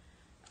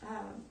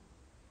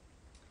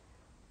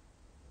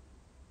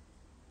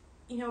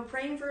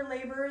 praying for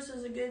laborers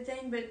is a good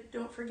thing, but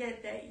don't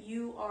forget that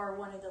you are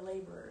one of the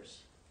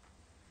laborers.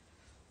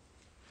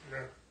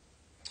 Yeah.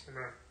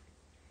 Amen.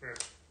 Yeah.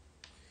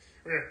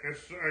 Okay,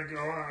 let's go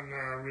on.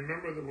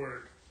 Remember the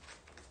word.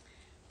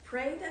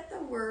 Pray that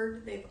the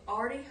word they've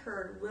already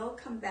heard will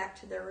come back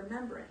to their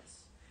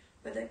remembrance.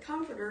 But the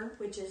Comforter,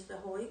 which is the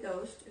Holy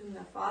Ghost, whom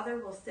the Father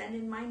will send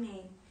in my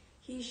name,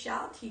 he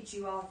shall teach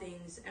you all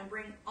things, and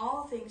bring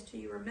all things to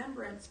your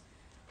remembrance,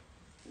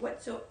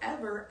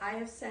 whatsoever I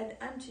have said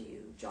unto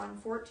you. John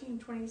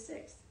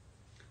 14:26.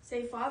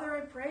 Say, Father,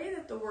 I pray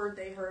that the word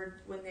they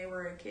heard when they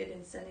were a kid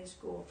in Sunday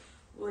school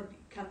would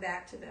come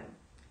back to them.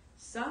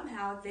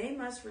 Somehow they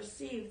must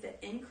receive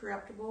the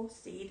incorruptible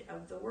seed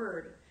of the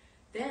word.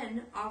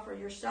 Then offer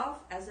yourself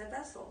as a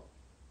vessel.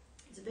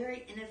 It's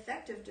very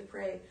ineffective to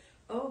pray,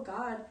 oh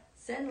God,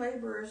 send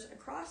laborers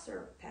across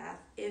our path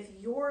if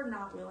you're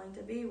not willing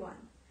to be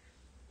one.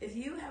 If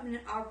you have an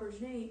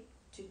opportunity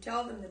to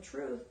tell them the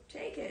truth,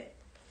 take it.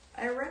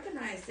 I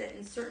recognize that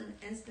in certain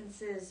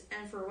instances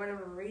and for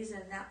whatever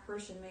reason, that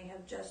person may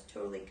have just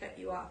totally cut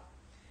you off.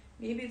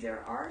 Maybe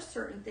there are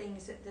certain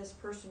things that this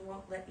person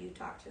won't let you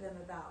talk to them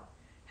about.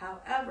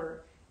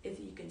 However, if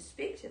you can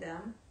speak to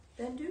them,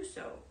 then do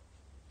so.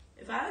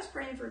 If I was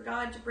praying for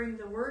God to bring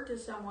the word to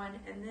someone,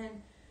 and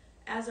then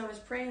as I was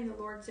praying, the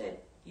Lord said,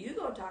 you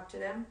go talk to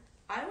them,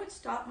 I would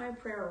stop my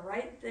prayer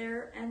right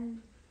there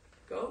and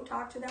go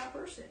talk to that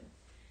person.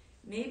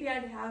 Maybe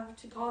I'd have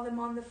to call them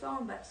on the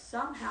phone, but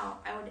somehow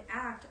I would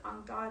act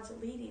on God's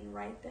leading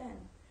right then.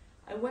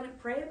 I wouldn't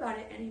pray about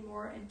it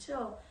anymore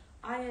until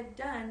I had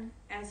done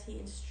as he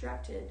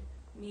instructed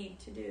me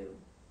to do.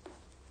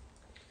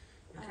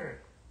 Okay.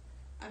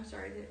 I'm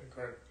sorry.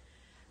 Okay.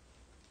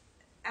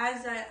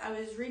 As I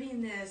was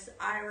reading this,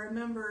 I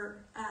remember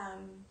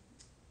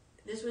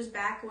this was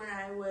back when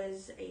I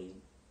was a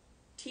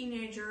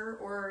teenager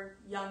or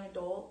young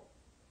adult.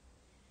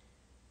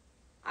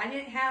 I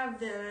didn't have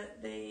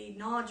the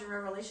knowledge and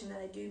revelation that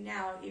I do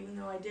now, even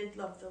though I did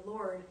love the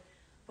Lord.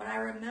 But I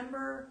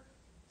remember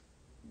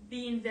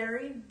being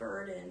very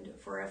burdened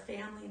for a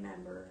family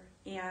member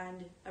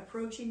and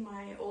approaching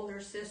my older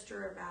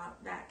sister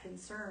about that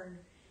concern.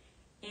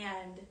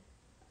 And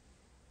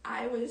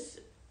I was,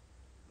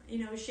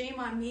 shame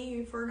on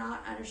me for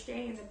not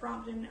understanding the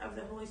prompting of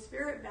the Holy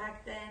Spirit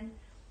back then.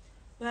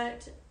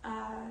 But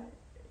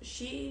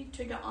she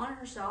took it on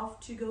herself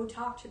to go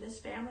talk to this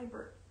family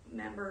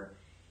member.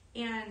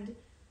 And,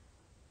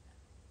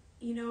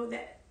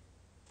 that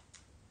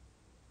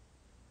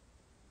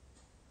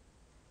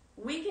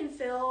we can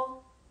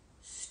feel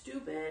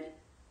stupid.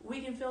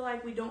 We can feel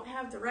like we don't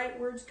have the right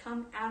words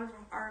come out of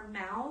our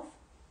mouth.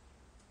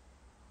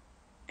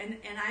 And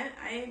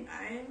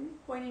I'm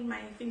pointing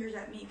my fingers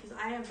at me because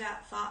I have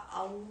that thought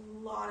a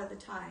lot of the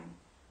time.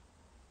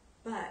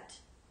 But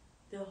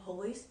the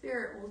Holy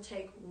Spirit will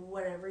take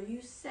whatever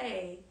you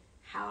say,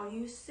 how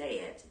you say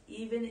it,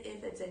 even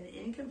if it's in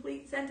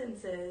incomplete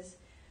sentences,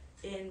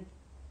 in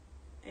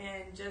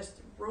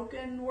just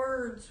broken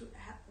words,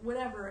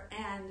 whatever,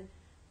 and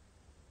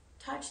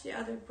touch the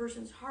other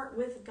person's heart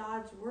with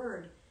God's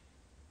word.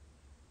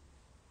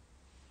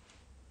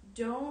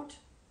 Don't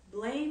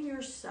blame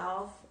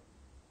yourself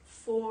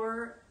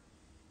for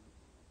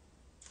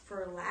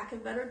lack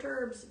of better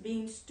terms,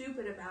 being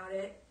stupid about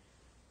it.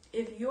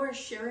 If you're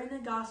sharing the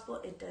gospel,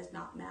 it does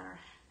not matter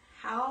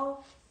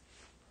how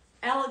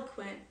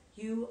eloquent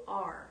you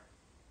are.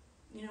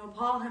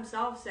 Paul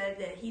himself said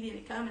that he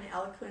didn't come in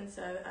eloquence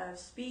of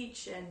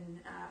speech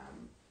and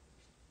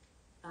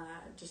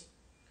just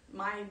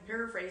my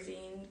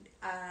paraphrasing,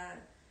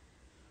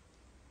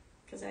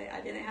 because I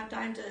didn't have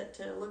time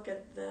to look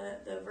at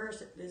the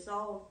verse. This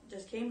all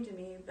just came to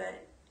me,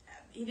 but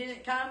he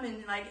didn't come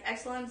in like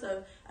excellence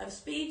of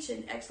speech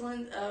and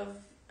excellence of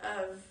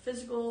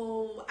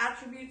physical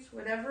attributes,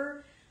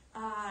 whatever.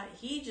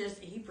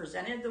 He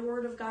presented the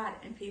word of God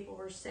and people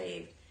were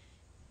saved.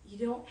 You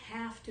don't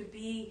have to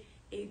be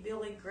a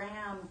Billy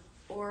Graham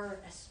or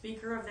a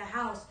Speaker of the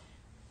House.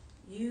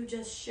 You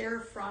just share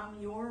from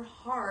your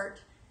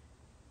heart.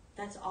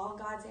 That's all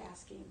God's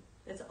asking.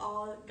 That's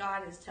all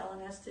God is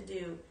telling us to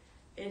do.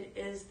 It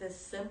is the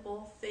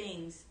simple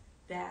things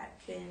that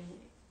can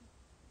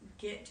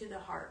get to the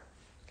heart.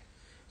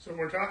 So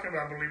we're talking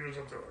about believers'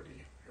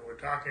 authority, and we're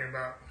talking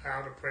about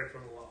how to pray for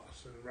the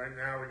lost. And right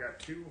now we got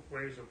two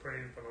ways of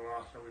praying for the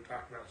lost that we've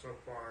talked about so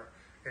far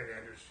in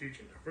Andrew's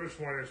teaching. The first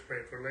one is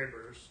pray for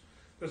laborers.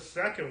 The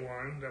second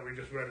one that we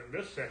just read in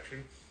this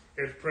section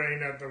is praying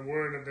that the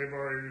word that they've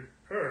already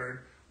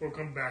heard will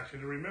come back to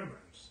the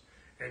remembrance.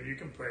 And you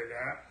can pray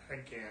that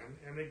again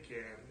and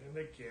again and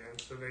again,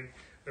 so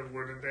the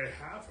word that they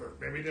have heard.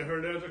 Maybe they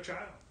heard it as a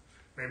child.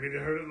 Maybe they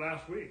heard it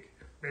last week.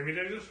 Maybe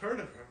they just heard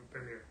it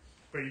from you.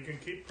 But you can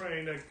keep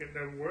praying that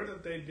the word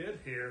that they did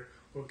hear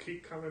will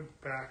keep coming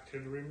back to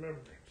the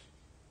remembrance.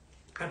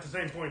 At the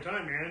same point in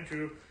time,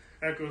 Andrew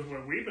echoes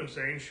what we've been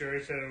saying.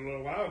 Sherry said it a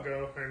little while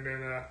ago, and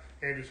then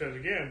Andrew says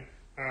again,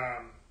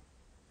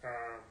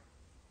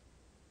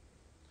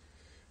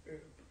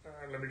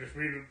 let me just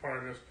read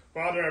part of this.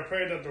 Father, I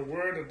pray that the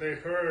word that they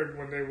heard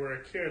when they were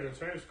a kid in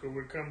Sunday school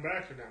would come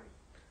back to them.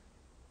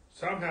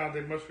 Somehow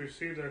they must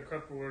receive the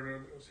incredible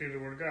word, receive the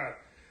word of God.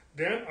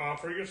 Then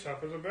offer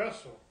yourself as a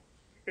vessel.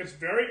 It's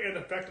very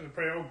ineffective to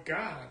pray, oh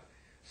God,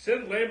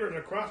 send laborers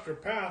across their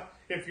path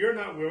if you're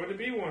not willing to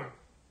be one.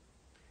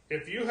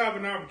 If you have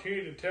an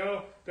opportunity to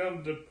tell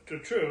them the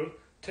truth,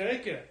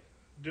 take it.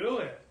 Do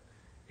it.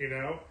 You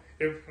know,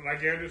 if,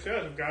 like Andrew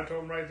says, if God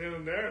told him right then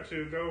and there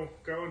to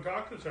go and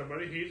talk to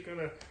somebody, he's going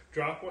to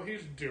drop what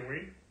he's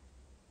doing.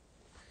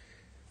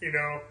 You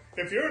know,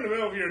 if you're in the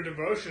middle of your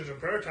devotions and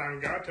prayer time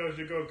and God tells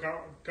you to go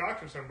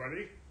talk to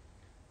somebody,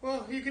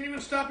 well, you can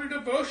even stop your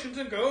devotions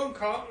and go and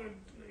call.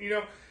 You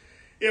know,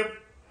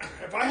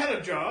 if I had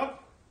a job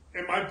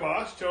and my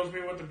boss tells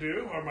me what to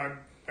do, or my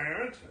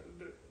parents,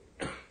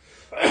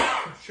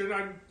 should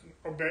I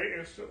obey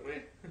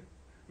instantly?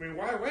 I mean,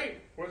 why wait?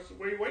 What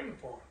are you waiting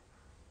for?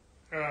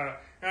 And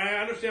I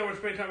understand we're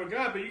spending time with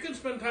God, but you can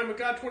spend time with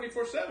God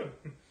 24/7.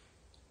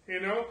 You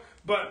know?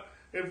 But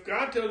if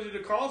God tells you to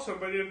call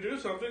somebody and do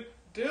something,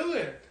 do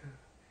it.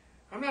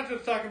 I'm not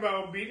just talking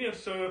about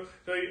obedience to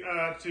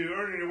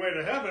earning your way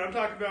to heaven. I'm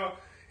talking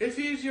about if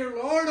He's your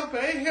Lord,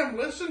 obey Him.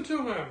 Listen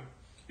to Him.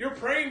 You're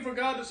praying for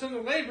God to send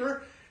a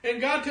laborer,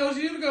 and God tells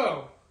you to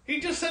go. He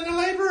just sent a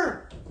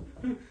laborer.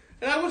 And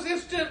that was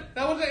instant.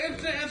 That was an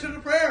instant answer to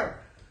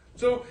prayer.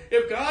 So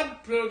if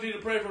God tells you to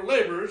pray for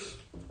laborers,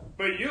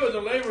 but you as a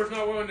laborer is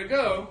not willing to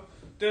go,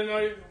 then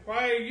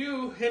why are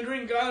you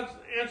hindering God's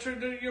answer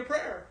to your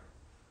prayer?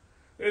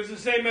 It's the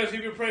same as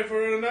if you pray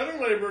for another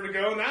laborer to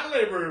go, and that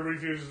laborer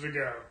refuses to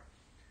go.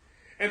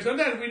 And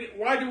sometimes,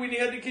 why do we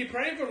have to keep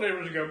praying for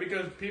laborers to go?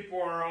 Because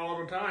people are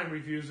all the time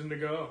refusing to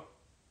go.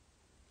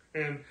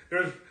 And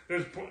the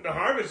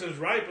harvest is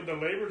ripe, but the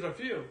laborers are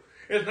few.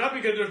 It's not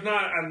because there's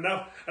not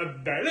enough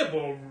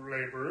available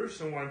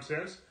laborers in one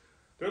sense.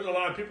 There's a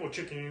lot of people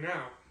chickening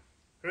out.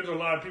 There's a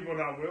lot of people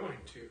not willing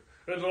to.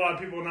 There's a lot of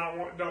people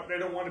they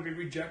don't want to be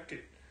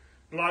rejected.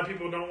 A lot of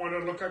people don't want to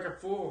look like a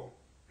fool.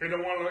 They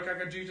don't want to look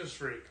like a Jesus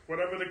freak.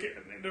 Whatever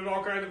there's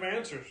all kinds of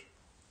answers.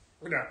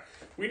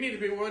 We need to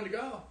be willing to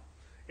go.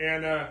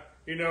 And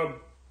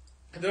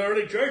the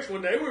early church,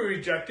 when they were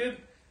rejected,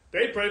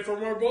 they prayed for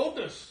more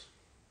boldness.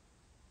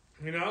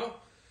 You know,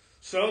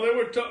 so they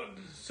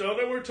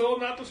were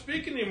told not to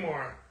speak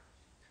anymore.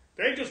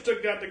 They just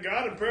took that to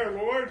God in prayer.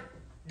 Lord,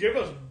 give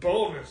us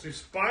boldness,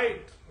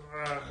 despite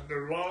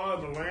the law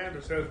of the land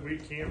that says we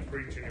can't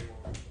preach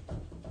anymore.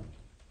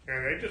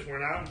 And they just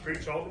went out and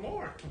preached all the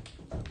more.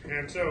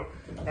 And so,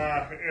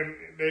 and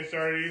they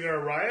started either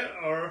a riot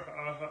or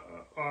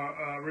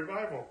a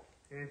revival.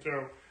 And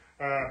so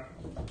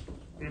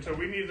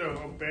we need to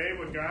obey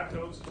what God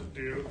tells us to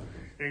do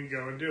and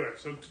go and do it.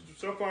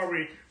 So far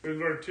we've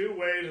learned two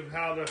ways of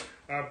how to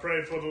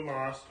pray for the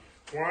lost.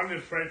 One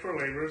is pray for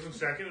laborers, and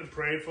second is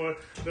pray for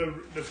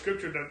the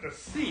scripture that the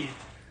seed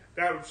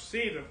that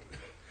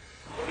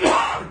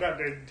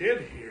they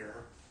did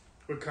hear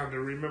would come to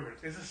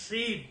remembrance. It's a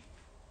seed.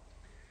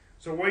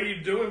 So what are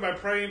you doing by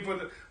praying for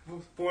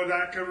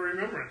that kind of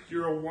remembrance?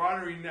 You're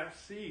watering that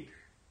seed.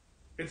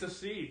 It's a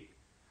seed.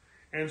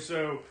 And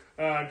so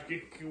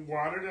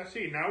water that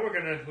seed. Now we're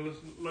going to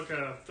look at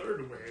a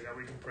third way that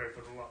we can pray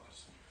for the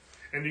lost.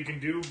 And you can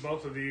do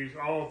both of these,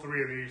 all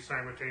three of these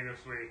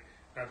simultaneously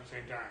at the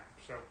same time.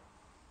 So,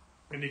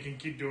 and you can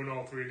keep doing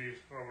all three of these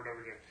over and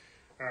over again.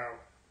 I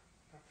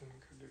think we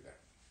could do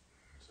that.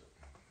 So.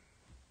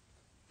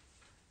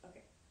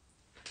 Okay.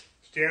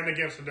 Stand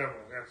against the devil.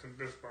 That's in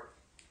this part.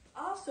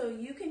 Also,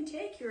 you can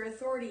take your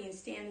authority and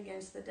stand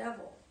against the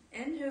devil,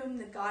 in whom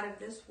the God of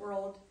this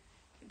world,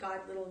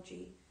 God little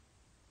g,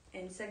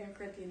 in 2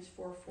 Corinthians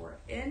 4:4,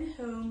 in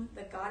whom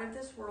the God of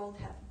this world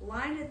hath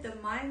blinded the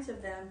minds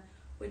of them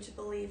which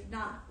believe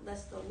not,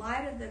 lest the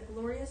light of the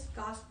glorious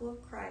gospel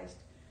of Christ,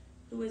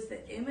 who is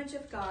the image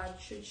of God,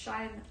 should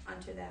shine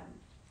unto them.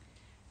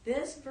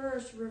 This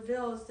verse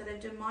reveals that a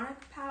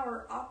demonic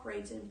power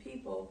operates in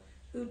people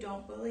who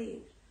don't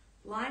believe,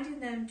 blinding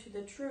them to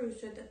the truth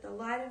so that the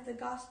light of the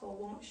gospel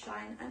won't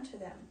shine unto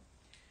them.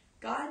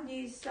 God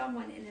needs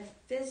someone in a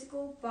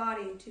physical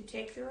body to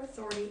take their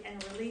authority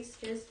and release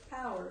His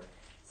power,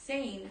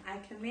 saying, I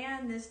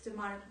command this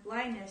demonic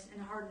blindness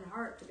and hardened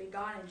heart to be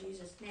gone in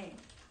Jesus' name.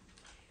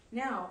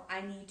 Now,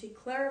 I need to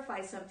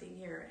clarify something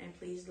here, and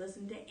please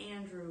listen to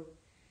Andrew.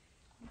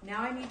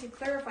 Now I need to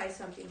clarify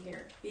something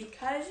here.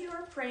 Because you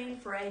are praying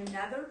for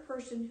another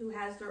person who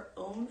has their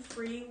own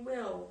free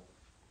will,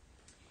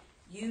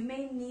 you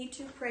may need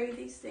to pray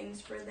these things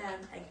for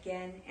them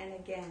again and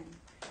again.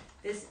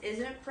 This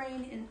isn't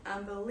praying in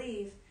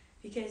unbelief,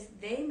 because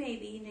they may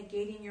be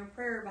negating your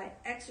prayer by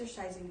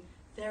exercising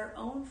their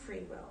own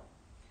free will.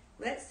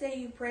 Let's say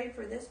you pray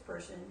for this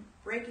person,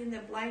 breaking the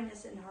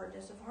blindness and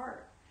hardness of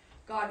heart.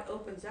 God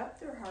opens up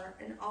their heart,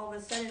 and all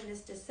of a sudden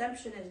this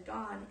deception is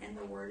gone and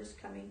the word is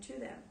coming to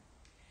them.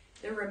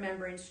 They're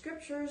remembering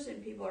scriptures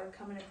and people are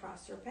coming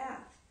across their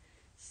path.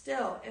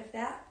 Still, if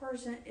that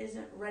person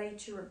isn't ready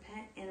to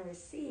repent and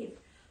receive,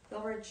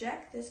 they'll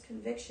reject this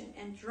conviction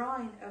and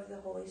drawing of the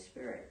Holy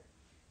Spirit.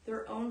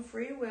 Their own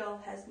free will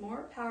has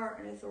more power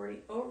and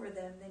authority over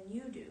them than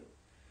you do.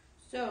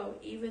 So,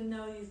 even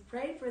though you've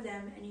prayed for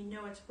them and you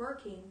know it's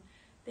working,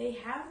 they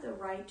have the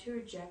right to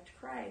reject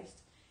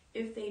Christ.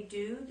 If they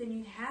do, then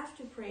you have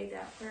to pray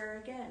that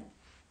prayer again.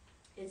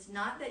 It's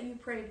not that you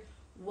prayed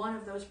one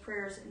of those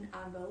prayers in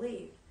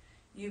unbelief.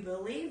 You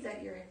believe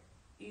that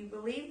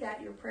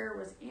your prayer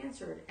was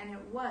answered, and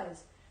it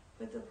was,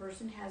 but the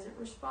person hasn't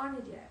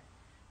responded yet.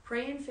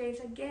 Pray in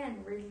faith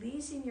again,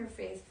 releasing your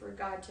faith for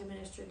God to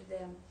minister to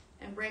them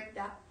and break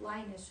that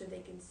blindness so they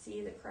can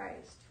see the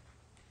Christ.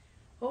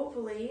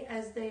 Hopefully,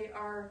 as they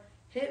are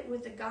hit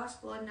with the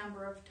gospel a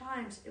number of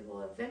times, it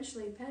will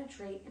eventually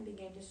penetrate and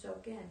begin to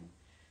soak in.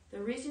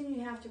 The reason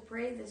you have to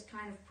pray this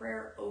kind of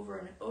prayer over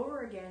and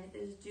over again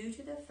is due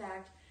to the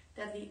fact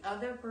that the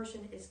other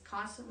person is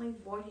constantly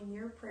voiding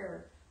your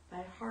prayer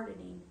by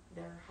hardening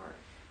their heart.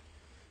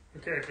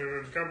 Okay, so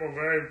there's a couple of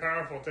very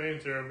powerful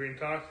things that are being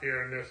taught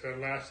here in this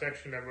last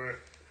section that we're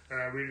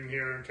reading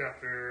here in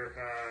chapter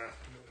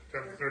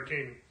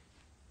 13.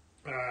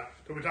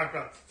 So we talked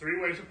about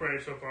 3 ways to pray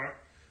so far.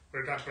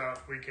 We talked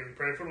about we can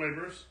pray for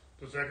laborers.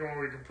 The second one,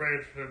 we can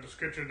pray for the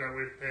scripture that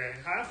we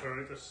have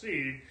heard, the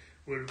seed,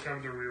 would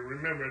come to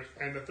remembrance.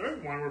 And the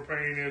third one we're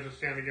praying is to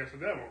stand against the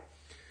devil.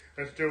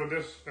 Let's deal with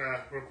this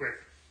real quick.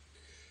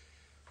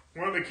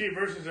 One of the key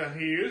verses that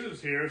he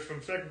uses here is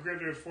from 2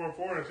 Corinthians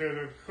 4:4. It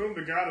says, "Whom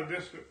the God of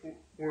this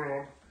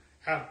world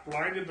hath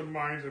blinded the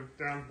minds of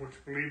them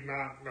which believe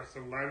not, lest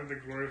the light of the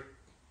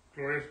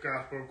glorious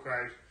gospel of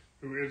Christ,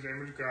 who is the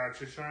image of God,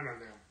 should shine on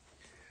them."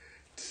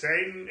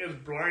 Satan is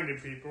blinding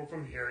people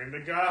from hearing the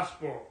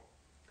gospel.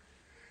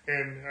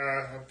 And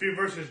a few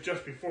verses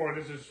just before,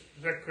 this is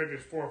 2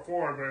 Corinthians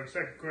 4:4, but in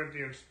 2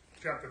 Corinthians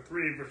chapter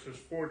 3, verses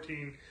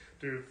 14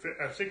 to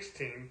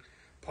 16,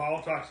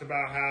 Paul talks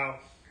about how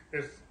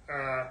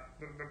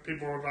the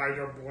people's eyes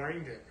are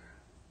blinded.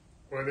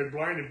 What are they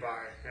blinded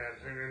by?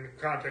 And in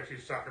the context,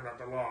 he's talking about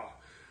the law.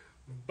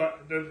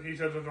 But he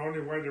says there's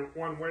only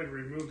one way to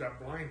remove that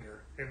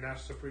blinder, and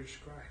that's to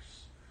preach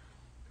Christ.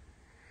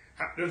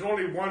 There's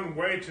only one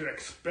way to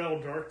expel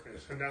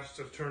darkness, and that's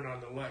to turn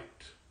on the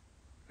light.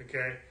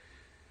 Okay?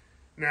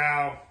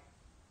 Now,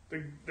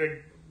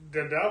 the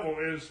devil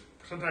is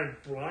sometimes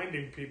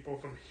blinding people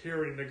from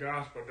hearing the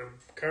gospel.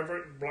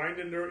 They're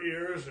blinding their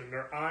ears and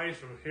their eyes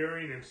from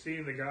hearing and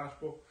seeing the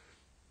gospel.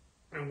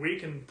 And we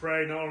can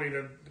pray not only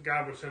that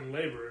God would send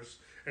laborers,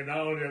 and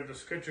not only that the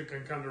scripture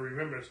can come to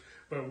remembrance,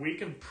 but we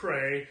can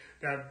pray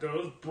that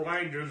those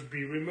blinders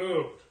be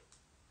removed.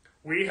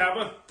 We have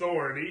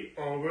authority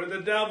over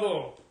the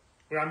devil.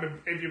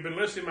 If you've been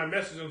listening to my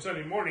message on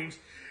Sunday mornings,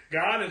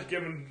 God has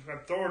given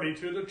authority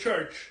to the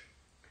church.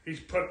 He's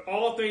put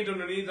all things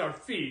underneath our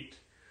feet.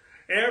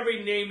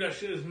 Every name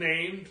that is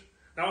named,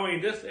 not only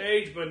in this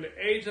age, but in the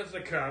age that's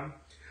to come,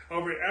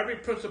 over every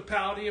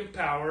principality and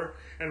power,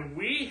 and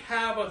we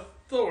have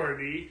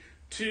authority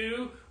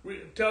to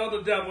tell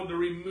the devil to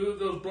remove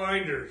those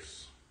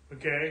blinders.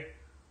 Okay?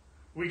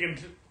 We can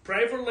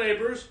pray for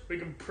laborers. We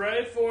can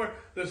pray for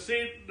the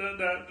seed,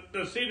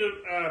 the seed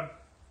of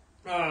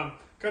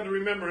come to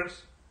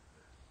remembrance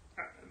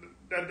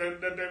that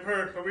they've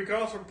heard, but we can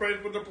also pray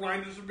for the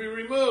blinders to be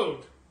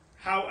removed.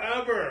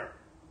 However,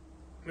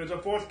 there's a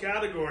fourth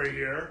category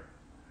here.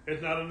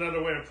 It's not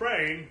another way of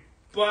praying,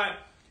 but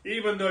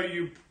even though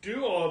you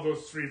do all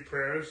those 3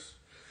 prayers,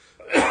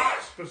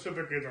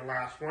 specifically the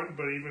last one,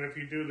 but even if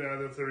you do the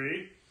other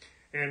 3,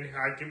 and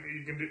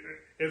you can do,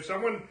 if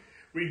someone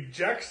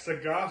rejects the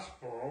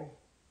gospel,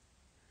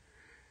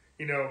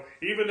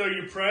 even though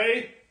you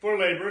pray for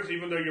laborers,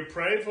 even though you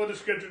pray for the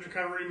scripture to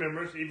come to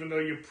remembrance, even though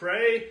you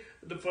pray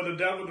for the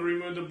devil to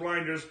remove the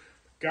blinders,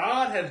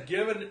 God has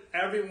given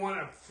everyone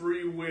a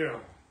free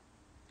will.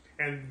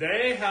 And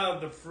they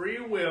have the free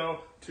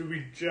will to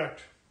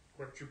reject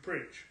what you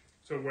preach.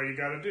 So what you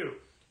got to do?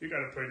 You got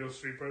to pray those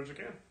 3 prayers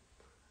again.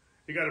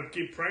 You got to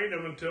keep praying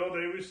them until they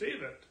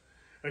receive it.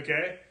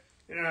 Okay?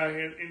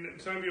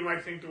 And some of you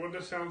might think, well,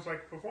 this sounds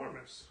like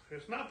performance.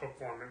 It's not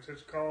performance.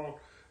 It's called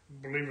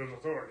believer's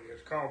authority.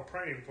 It's called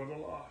praying for the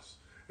lost.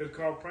 It's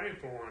called praying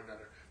for one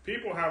another.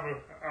 People have an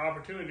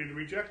opportunity to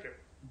reject it.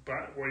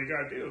 But what you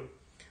got to do,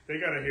 they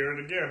got to hear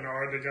it again,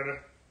 or they got to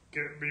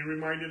be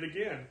reminded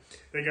again.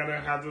 They got to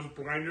have those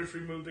blinders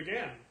removed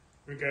again.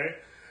 Okay?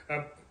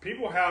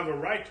 People have the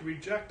right to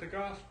reject the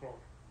gospel.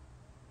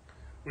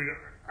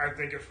 I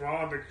think it's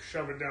wrong to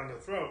shove it down the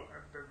throat.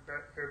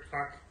 It's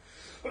not.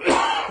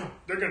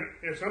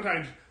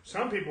 Sometimes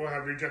some people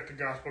have rejected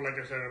the gospel, like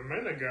I said a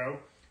minute ago,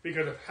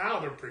 because of how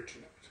they're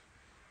preaching it.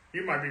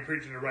 You might be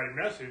preaching the right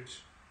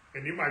message,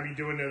 and you might be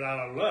doing it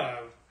out of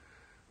love,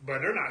 but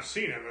they're not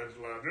seeing it as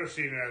love. They're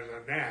seeing it as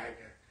a nag.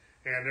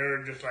 And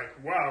they're just like,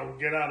 wow,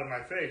 get out of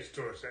my face,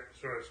 so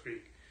to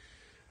speak.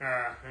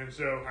 And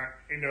so,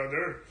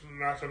 they're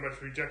not so much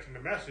rejecting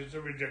the message,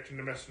 they're rejecting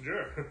the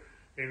messenger.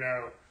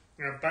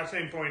 At that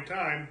same point in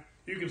time,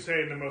 you can say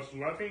it in the most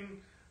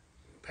loving,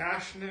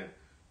 passionate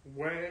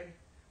way,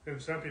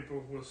 and some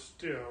people will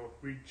still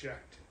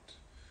reject it.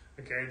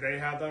 Okay, they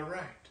have that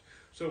right.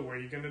 So what are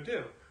you going to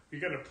do? You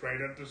got to pray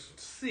that the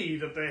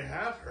seed that they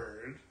have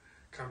heard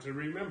comes to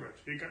remembrance.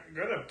 You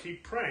got to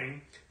keep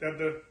praying that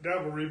the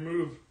devil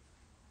remove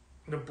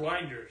the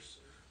blinders,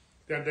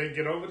 that they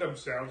get over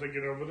themselves, they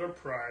get over their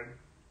pride.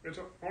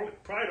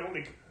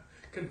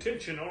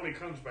 Contention only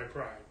comes by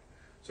pride.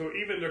 So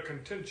even their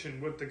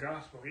contention with the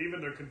gospel,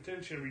 even their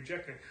contention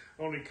rejecting,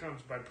 only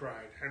comes by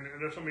pride. And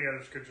there's so many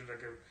other scriptures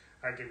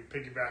I can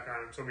piggyback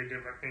on, so many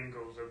different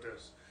angles of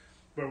this.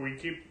 But we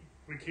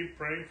keep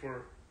praying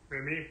for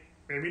maybe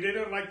they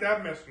didn't like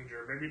that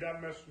messenger. Maybe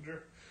that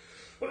messenger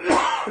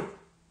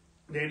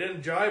they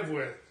didn't jive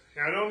with.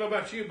 I don't know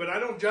about you, but I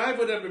don't jive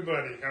with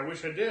everybody. I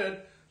wish I did.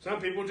 Some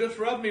people just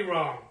rub me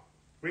wrong.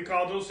 We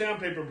call those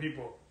sandpaper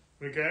people.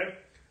 Okay?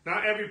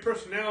 Not every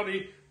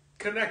personality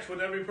connects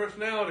with every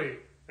personality.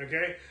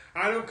 Okay?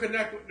 I don't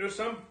connect with, there's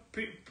some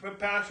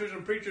pastors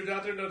and preachers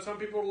out there that some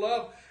people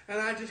love, and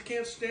I just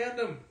can't stand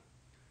them.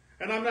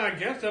 And I'm not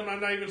against them. I'm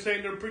not even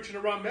saying they're preaching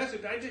the wrong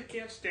message. I just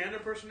can't stand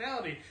their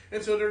personality.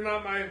 And so they're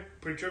not my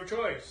preacher of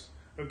choice.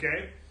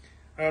 Okay?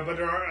 But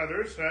there are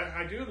others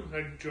I do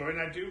enjoy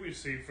and I do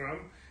receive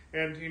from.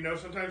 And,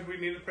 sometimes we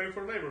need to pray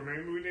for labor.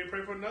 Maybe we need to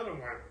pray for another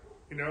one.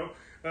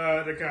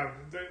 To come.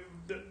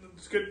 The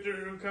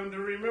scripture come to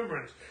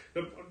remembrance.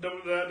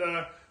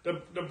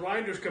 The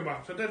blinders come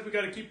up. Sometimes we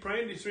got to keep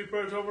praying these three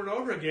prayers over and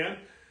over again.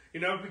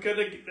 Because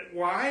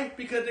why?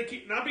 Because they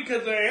keep not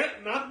because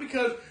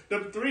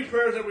the three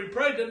prayers that we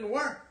prayed didn't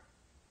work.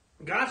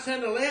 God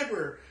sent a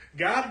laborer.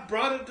 God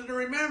brought it to the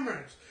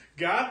remembrance.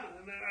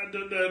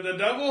 The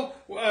devil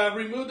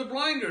removed the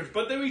blinders,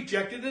 but they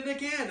rejected it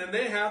again, and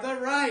they have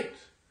that right.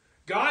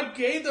 God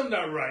gave them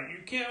that right.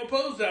 You can't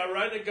oppose that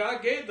right. That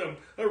God gave them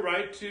a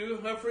right to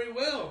free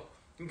will.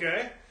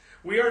 Okay,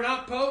 we are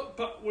not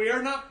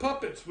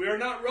puppets. We are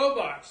not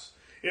robots.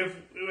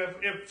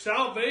 If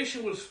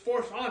salvation was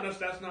forced on us,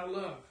 that's not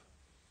love.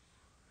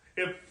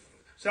 If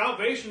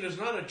salvation is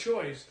not a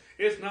choice,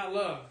 it's not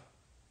love.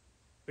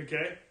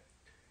 Okay?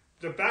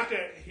 The fact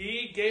that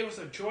He gave us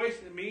a choice,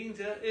 it means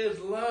that is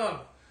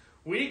love.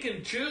 We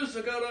can choose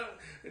to go to...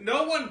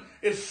 No one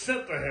is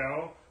sent to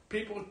hell.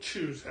 People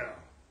choose hell.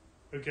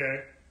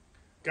 Okay?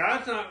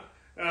 God's not...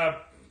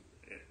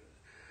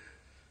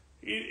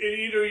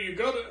 either you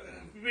go to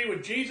be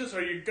with Jesus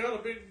or you go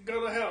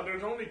to hell.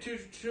 There's only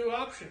two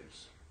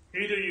options.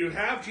 Either you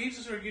have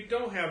Jesus or you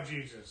don't have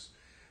Jesus.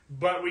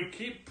 But we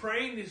keep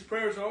praying these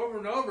prayers over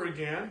and over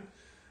again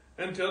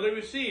until they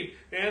receive.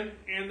 And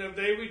if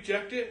they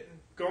reject it,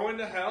 going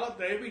to hell,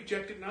 they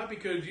reject it not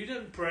because you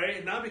didn't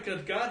pray, not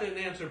because God didn't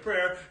answer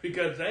prayer,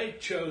 because they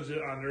chose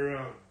it on their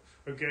own.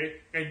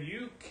 Okay?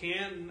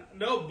 And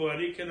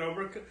nobody can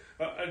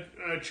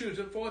choose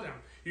it for them.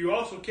 You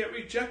also can't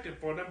reject it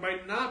for them by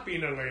not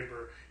being a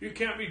laborer. You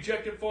can't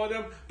reject it for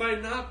them by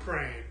not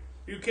praying.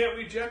 You can't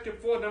reject it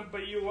for them,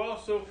 but you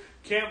also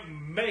can't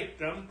make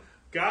them.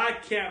 God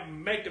can't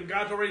make them.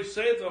 God's already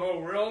saved the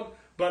whole world,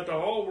 but the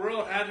whole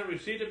world hasn't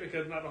received it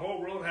because not the whole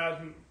world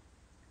hasn't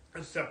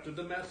accepted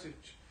the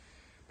message.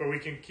 But we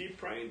can keep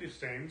praying these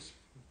things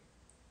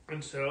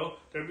until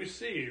they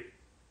receive.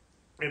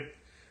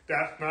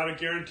 That's not a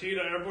guarantee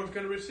that everyone's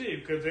going to receive,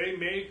 because they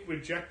may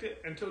reject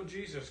it until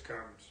Jesus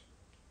comes.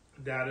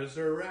 That is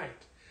their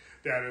right.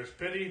 That is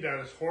pity. That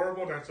is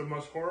horrible. That's the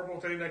most horrible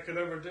thing they could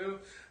ever do.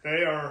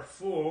 They are a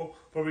fool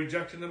for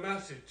rejecting the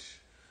message.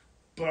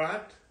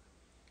 But,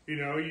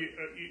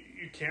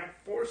 you can't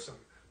force them.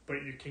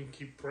 But you can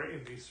keep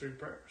praying these three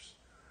prayers.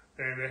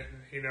 And,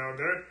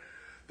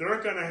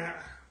 they're going to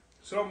have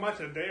so much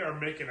that they are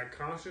making a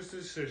conscious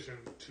decision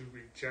to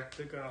reject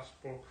the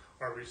gospel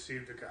or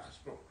receive the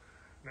gospel.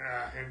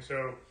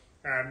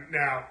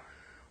 Now,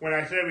 when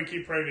I say we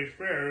keep praying these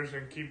prayers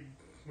and keep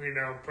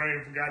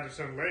praying for God to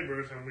send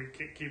laborers, and we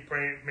keep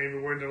praying, maybe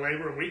we're in the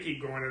labor and we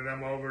keep going to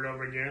them over and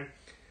over again.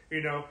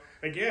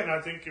 Again, I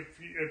think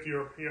if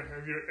you're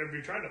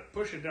trying to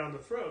push it down the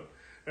throat,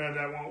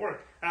 that won't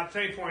work. At the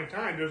same point in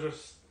time, there's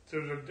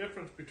a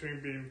difference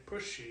between being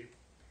pushy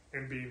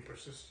and being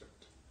persistent.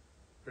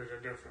 There's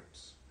a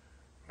difference.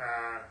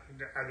 I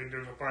think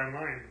there's a fine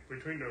line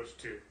between those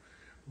two.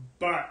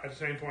 But at the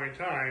same point in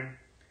time,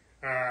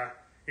 I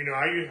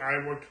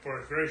worked for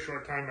a very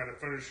short time at a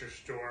furniture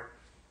store.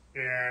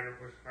 And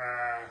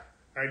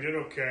I did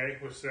okay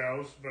with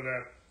sales, but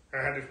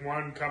I had this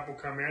one couple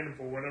come in, and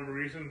for whatever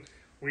reason,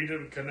 we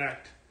didn't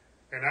connect.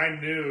 And I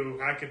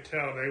could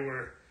tell they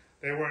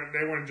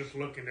weren't just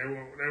looking; they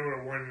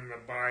were wanting to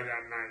buy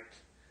that night.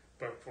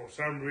 But for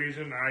some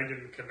reason, I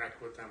didn't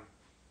connect with them,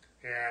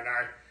 and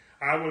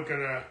I was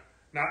gonna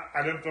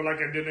I didn't feel like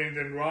I did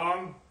anything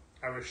wrong.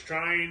 I was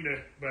trying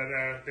to,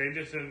 but they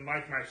just didn't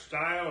like my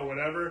style or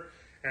whatever.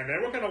 And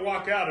they were going to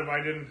walk out if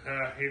I didn't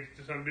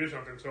do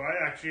something. So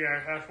I asked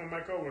one of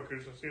my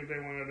coworkers to see if they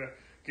wanted to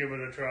give it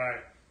a try.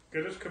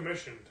 Because it's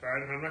commissioned.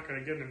 Right? I'm not going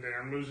to get anything.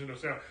 I'm losing the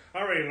sale. I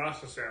already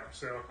lost the sale,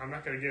 so I'm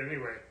not going to get it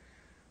anyway.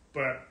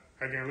 But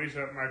I can at least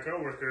let my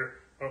coworker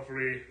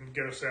hopefully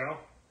get a sale.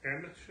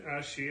 And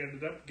she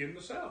ended up getting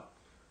the sale.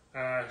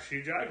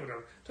 She jived with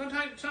them.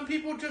 Some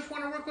people just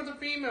want to work with a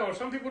female.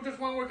 Some people just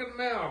want to work with a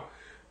male.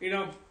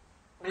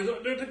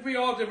 There could be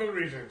all different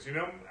reasons, you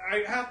know.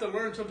 I have to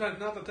learn sometimes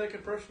not to take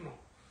it personal.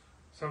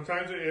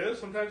 Sometimes it is,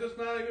 sometimes it's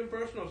not even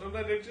personal.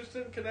 Sometimes they just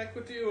didn't connect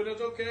with you, and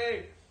it's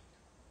okay.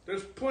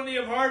 There's plenty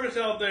of harvest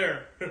out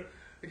there.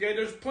 Okay,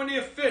 there's plenty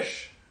of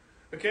fish.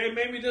 Okay,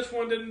 maybe this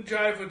one didn't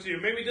jive with you.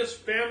 Maybe this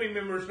family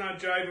member is not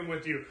jiving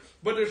with you.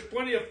 But there's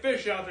plenty of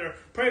fish out there.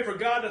 Pray for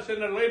God to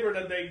send a labor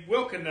that they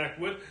will connect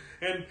with,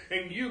 and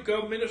you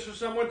go minister to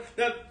someone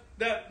that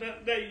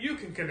you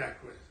can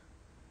connect with.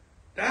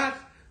 That's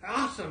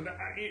awesome.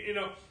 You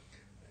know,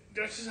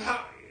 this is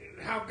how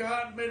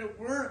God made it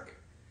work.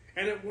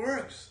 And it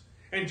works.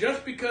 And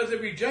just because they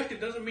reject it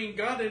doesn't mean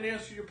God didn't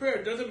answer your prayer.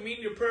 It doesn't mean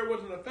your prayer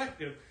wasn't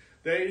effective.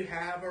 They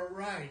have a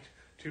right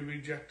to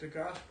reject the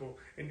gospel.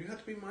 And you have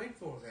to be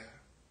mindful of that.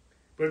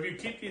 But if you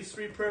keep these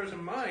three prayers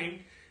in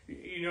mind,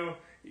 you know,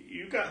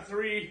 you've got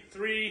three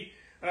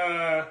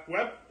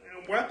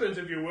weapons,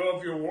 if you will,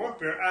 of your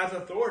warfare. As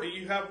authority,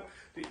 you have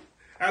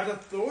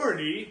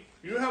authority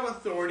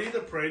to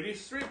pray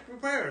these three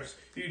prayers.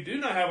 You do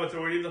not have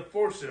authority to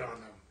force it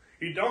on them.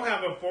 You don't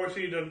have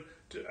authority to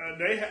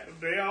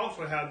they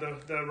also have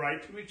the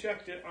right to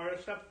reject it or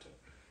accept it.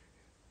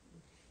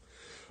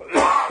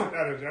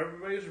 That is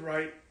everybody's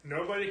right.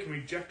 Nobody can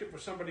reject it for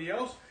somebody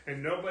else,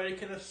 and nobody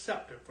can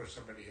accept it for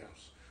somebody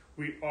else.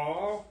 We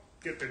all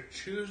get to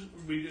choose,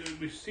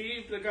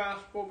 receive the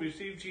gospel,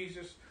 receive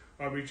Jesus,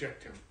 or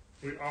reject him.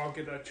 We all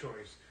get that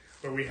choice.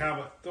 But we have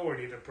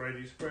authority to pray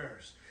these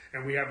prayers.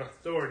 And we have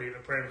authority to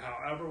pray them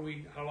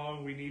how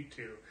long we need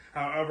to,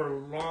 however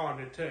long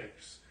it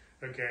takes.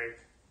 Okay?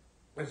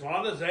 As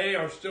long as they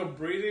are still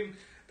breathing,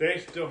 they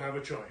still have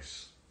a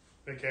choice.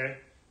 Okay?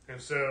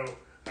 And so,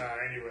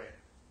 anyway.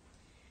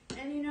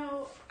 And you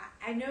know,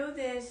 I know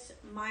this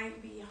might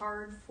be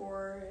hard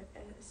for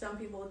some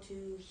people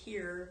to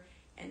hear,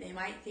 and they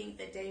might think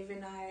that Dave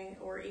and I,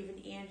 or even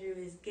Andrew,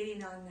 is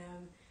getting on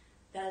them.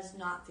 That is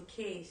not the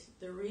case.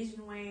 The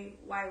reason why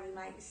we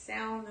might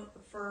sound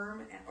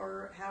firm,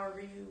 or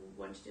however you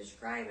want to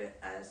describe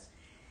it, us,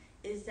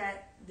 is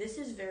that this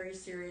is very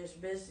serious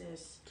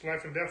business. It's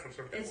life and death for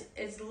some people.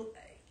 It's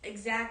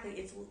exactly.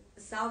 It's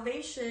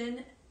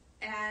salvation,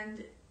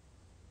 and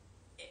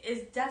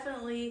it's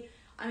definitely.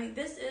 I mean,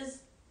 this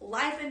is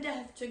life and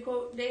death, to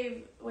quote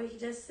Dave, what he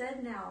just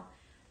said now.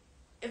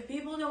 If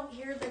people don't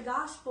hear the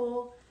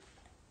gospel,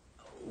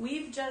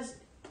 we've just,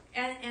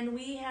 and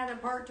we had a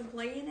part to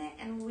play in it,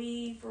 and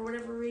we, for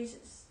whatever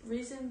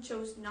reason,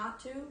 chose not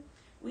to.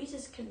 We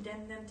just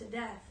condemned them to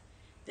death.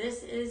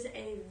 This is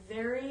a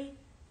very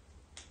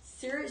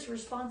serious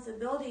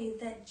responsibility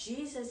that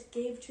Jesus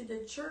gave to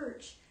the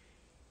church.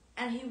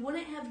 And he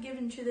wouldn't have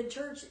given to the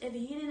church if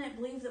he didn't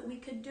believe that we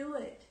could do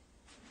it.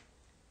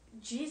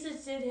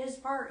 Jesus did his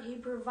part. He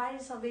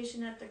provided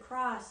salvation at the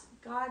cross.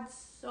 God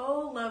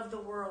so loved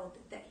the world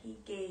that he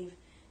gave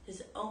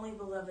his only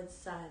beloved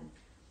Son.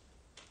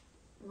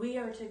 We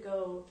are to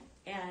go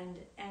and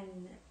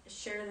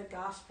share the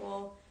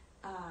gospel.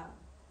 And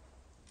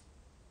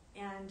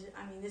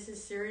I mean, this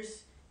is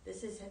serious.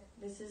 This is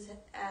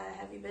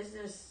heavy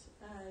business.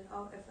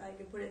 If I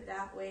could put it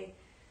that way.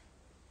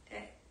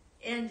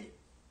 And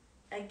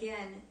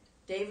again,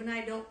 Dave and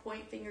I don't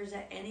point fingers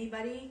at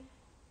anybody.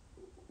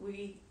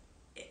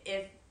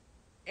 If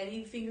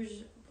any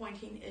fingers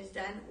pointing is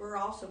done, we're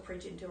also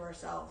preaching to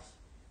ourselves.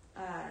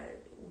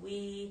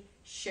 We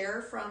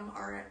share from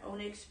our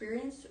own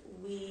experience.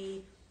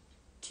 We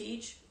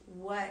teach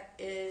what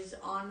is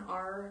on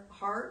our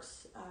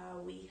hearts.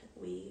 We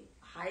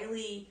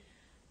highly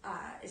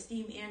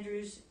esteem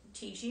Andrew's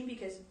teaching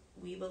because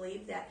we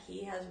believe that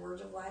he has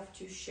words of life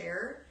to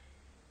share.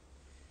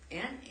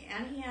 And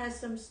he has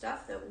some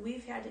stuff that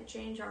we've had to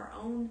change our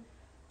own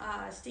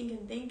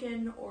stinking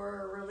thinking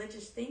or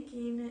religious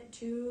thinking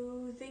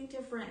to think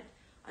different.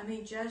 I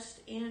mean, just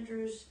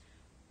Andrew's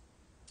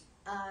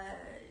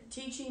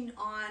teaching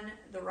on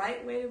the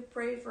right way to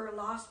pray for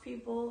lost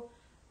people,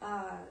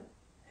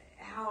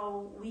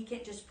 how we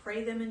can't just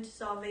pray them into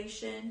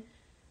salvation.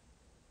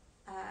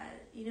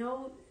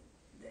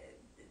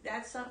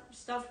 That's some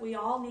stuff we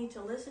all need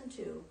to listen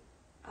to.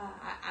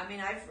 I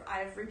mean,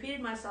 I've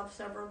repeated myself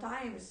several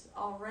times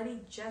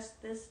already,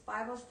 just this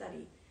Bible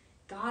study.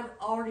 God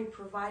already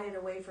provided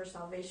a way for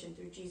salvation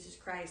through Jesus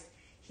Christ.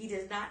 He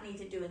does not need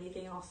to do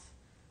anything else.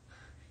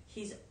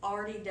 He's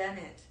already done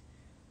it.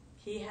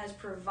 He has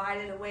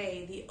provided a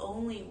way. The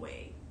only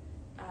way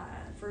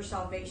for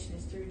salvation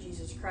is through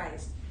Jesus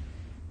Christ.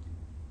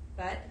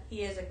 But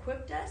he has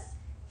equipped us.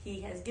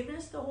 He has given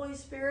us the Holy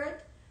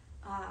Spirit.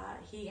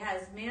 He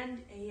has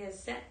mandated,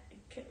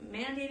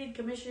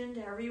 commissioned,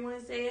 however you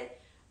want to say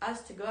it,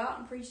 us to go out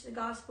and preach the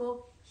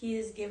gospel. He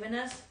has given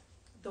us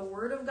the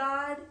Word of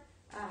God.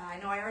 I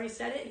know I already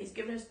said it. He's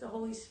given us the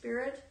Holy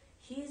Spirit.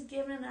 He's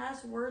given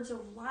us words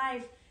of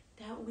life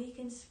that we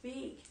can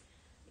speak.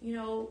 You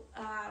know,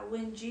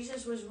 when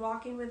Jesus was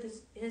walking with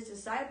his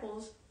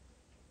disciples,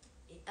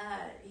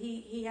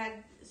 he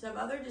had some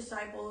other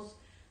disciples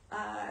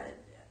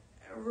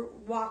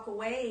walk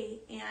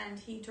away, and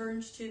he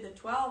turns to the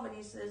 12 and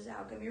he says,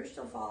 "How come you're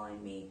still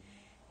following me?"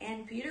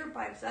 And Peter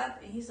pipes up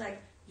and he's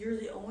like, You're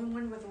the only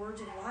one with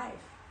words of life.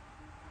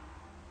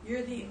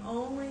 You're the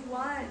only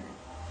one.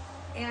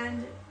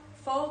 And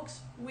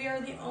folks, we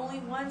are the only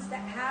ones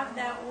that have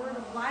that word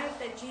of life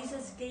that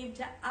Jesus gave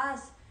to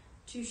us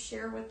to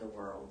share with the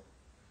world.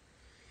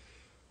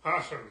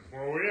 Awesome.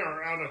 Well, we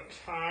are out of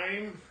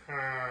time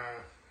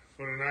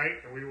for tonight,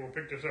 and we will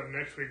pick this up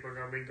next week. We're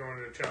going to be going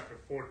to chapter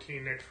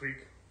 14 next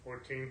week.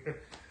 14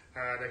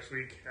 next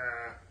week.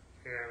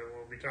 And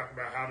we'll be talking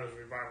about how does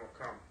revival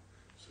come.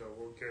 So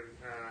we'll get,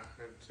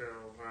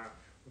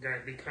 we're going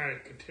to be kind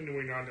of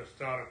continuing on this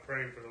thought of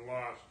praying for the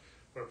lost,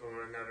 but from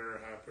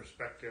another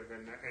perspective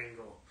and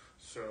angle.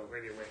 So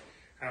anyway,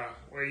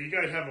 well, you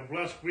guys have a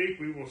blessed week.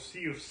 We will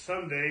see you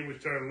Sunday. We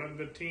start at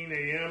 11:15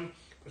 a.m.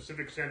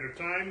 Pacific Standard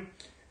Time,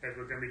 as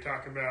we're going to be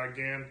talking about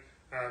again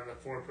the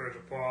 4 prayers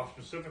of Paul,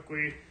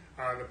 specifically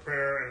the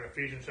prayer in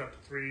Ephesians chapter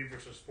 3,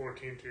 verses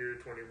 14 to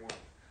 21.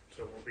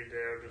 So we'll be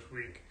there this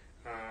week.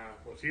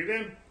 We'll see you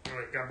then. All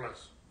right, God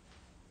bless.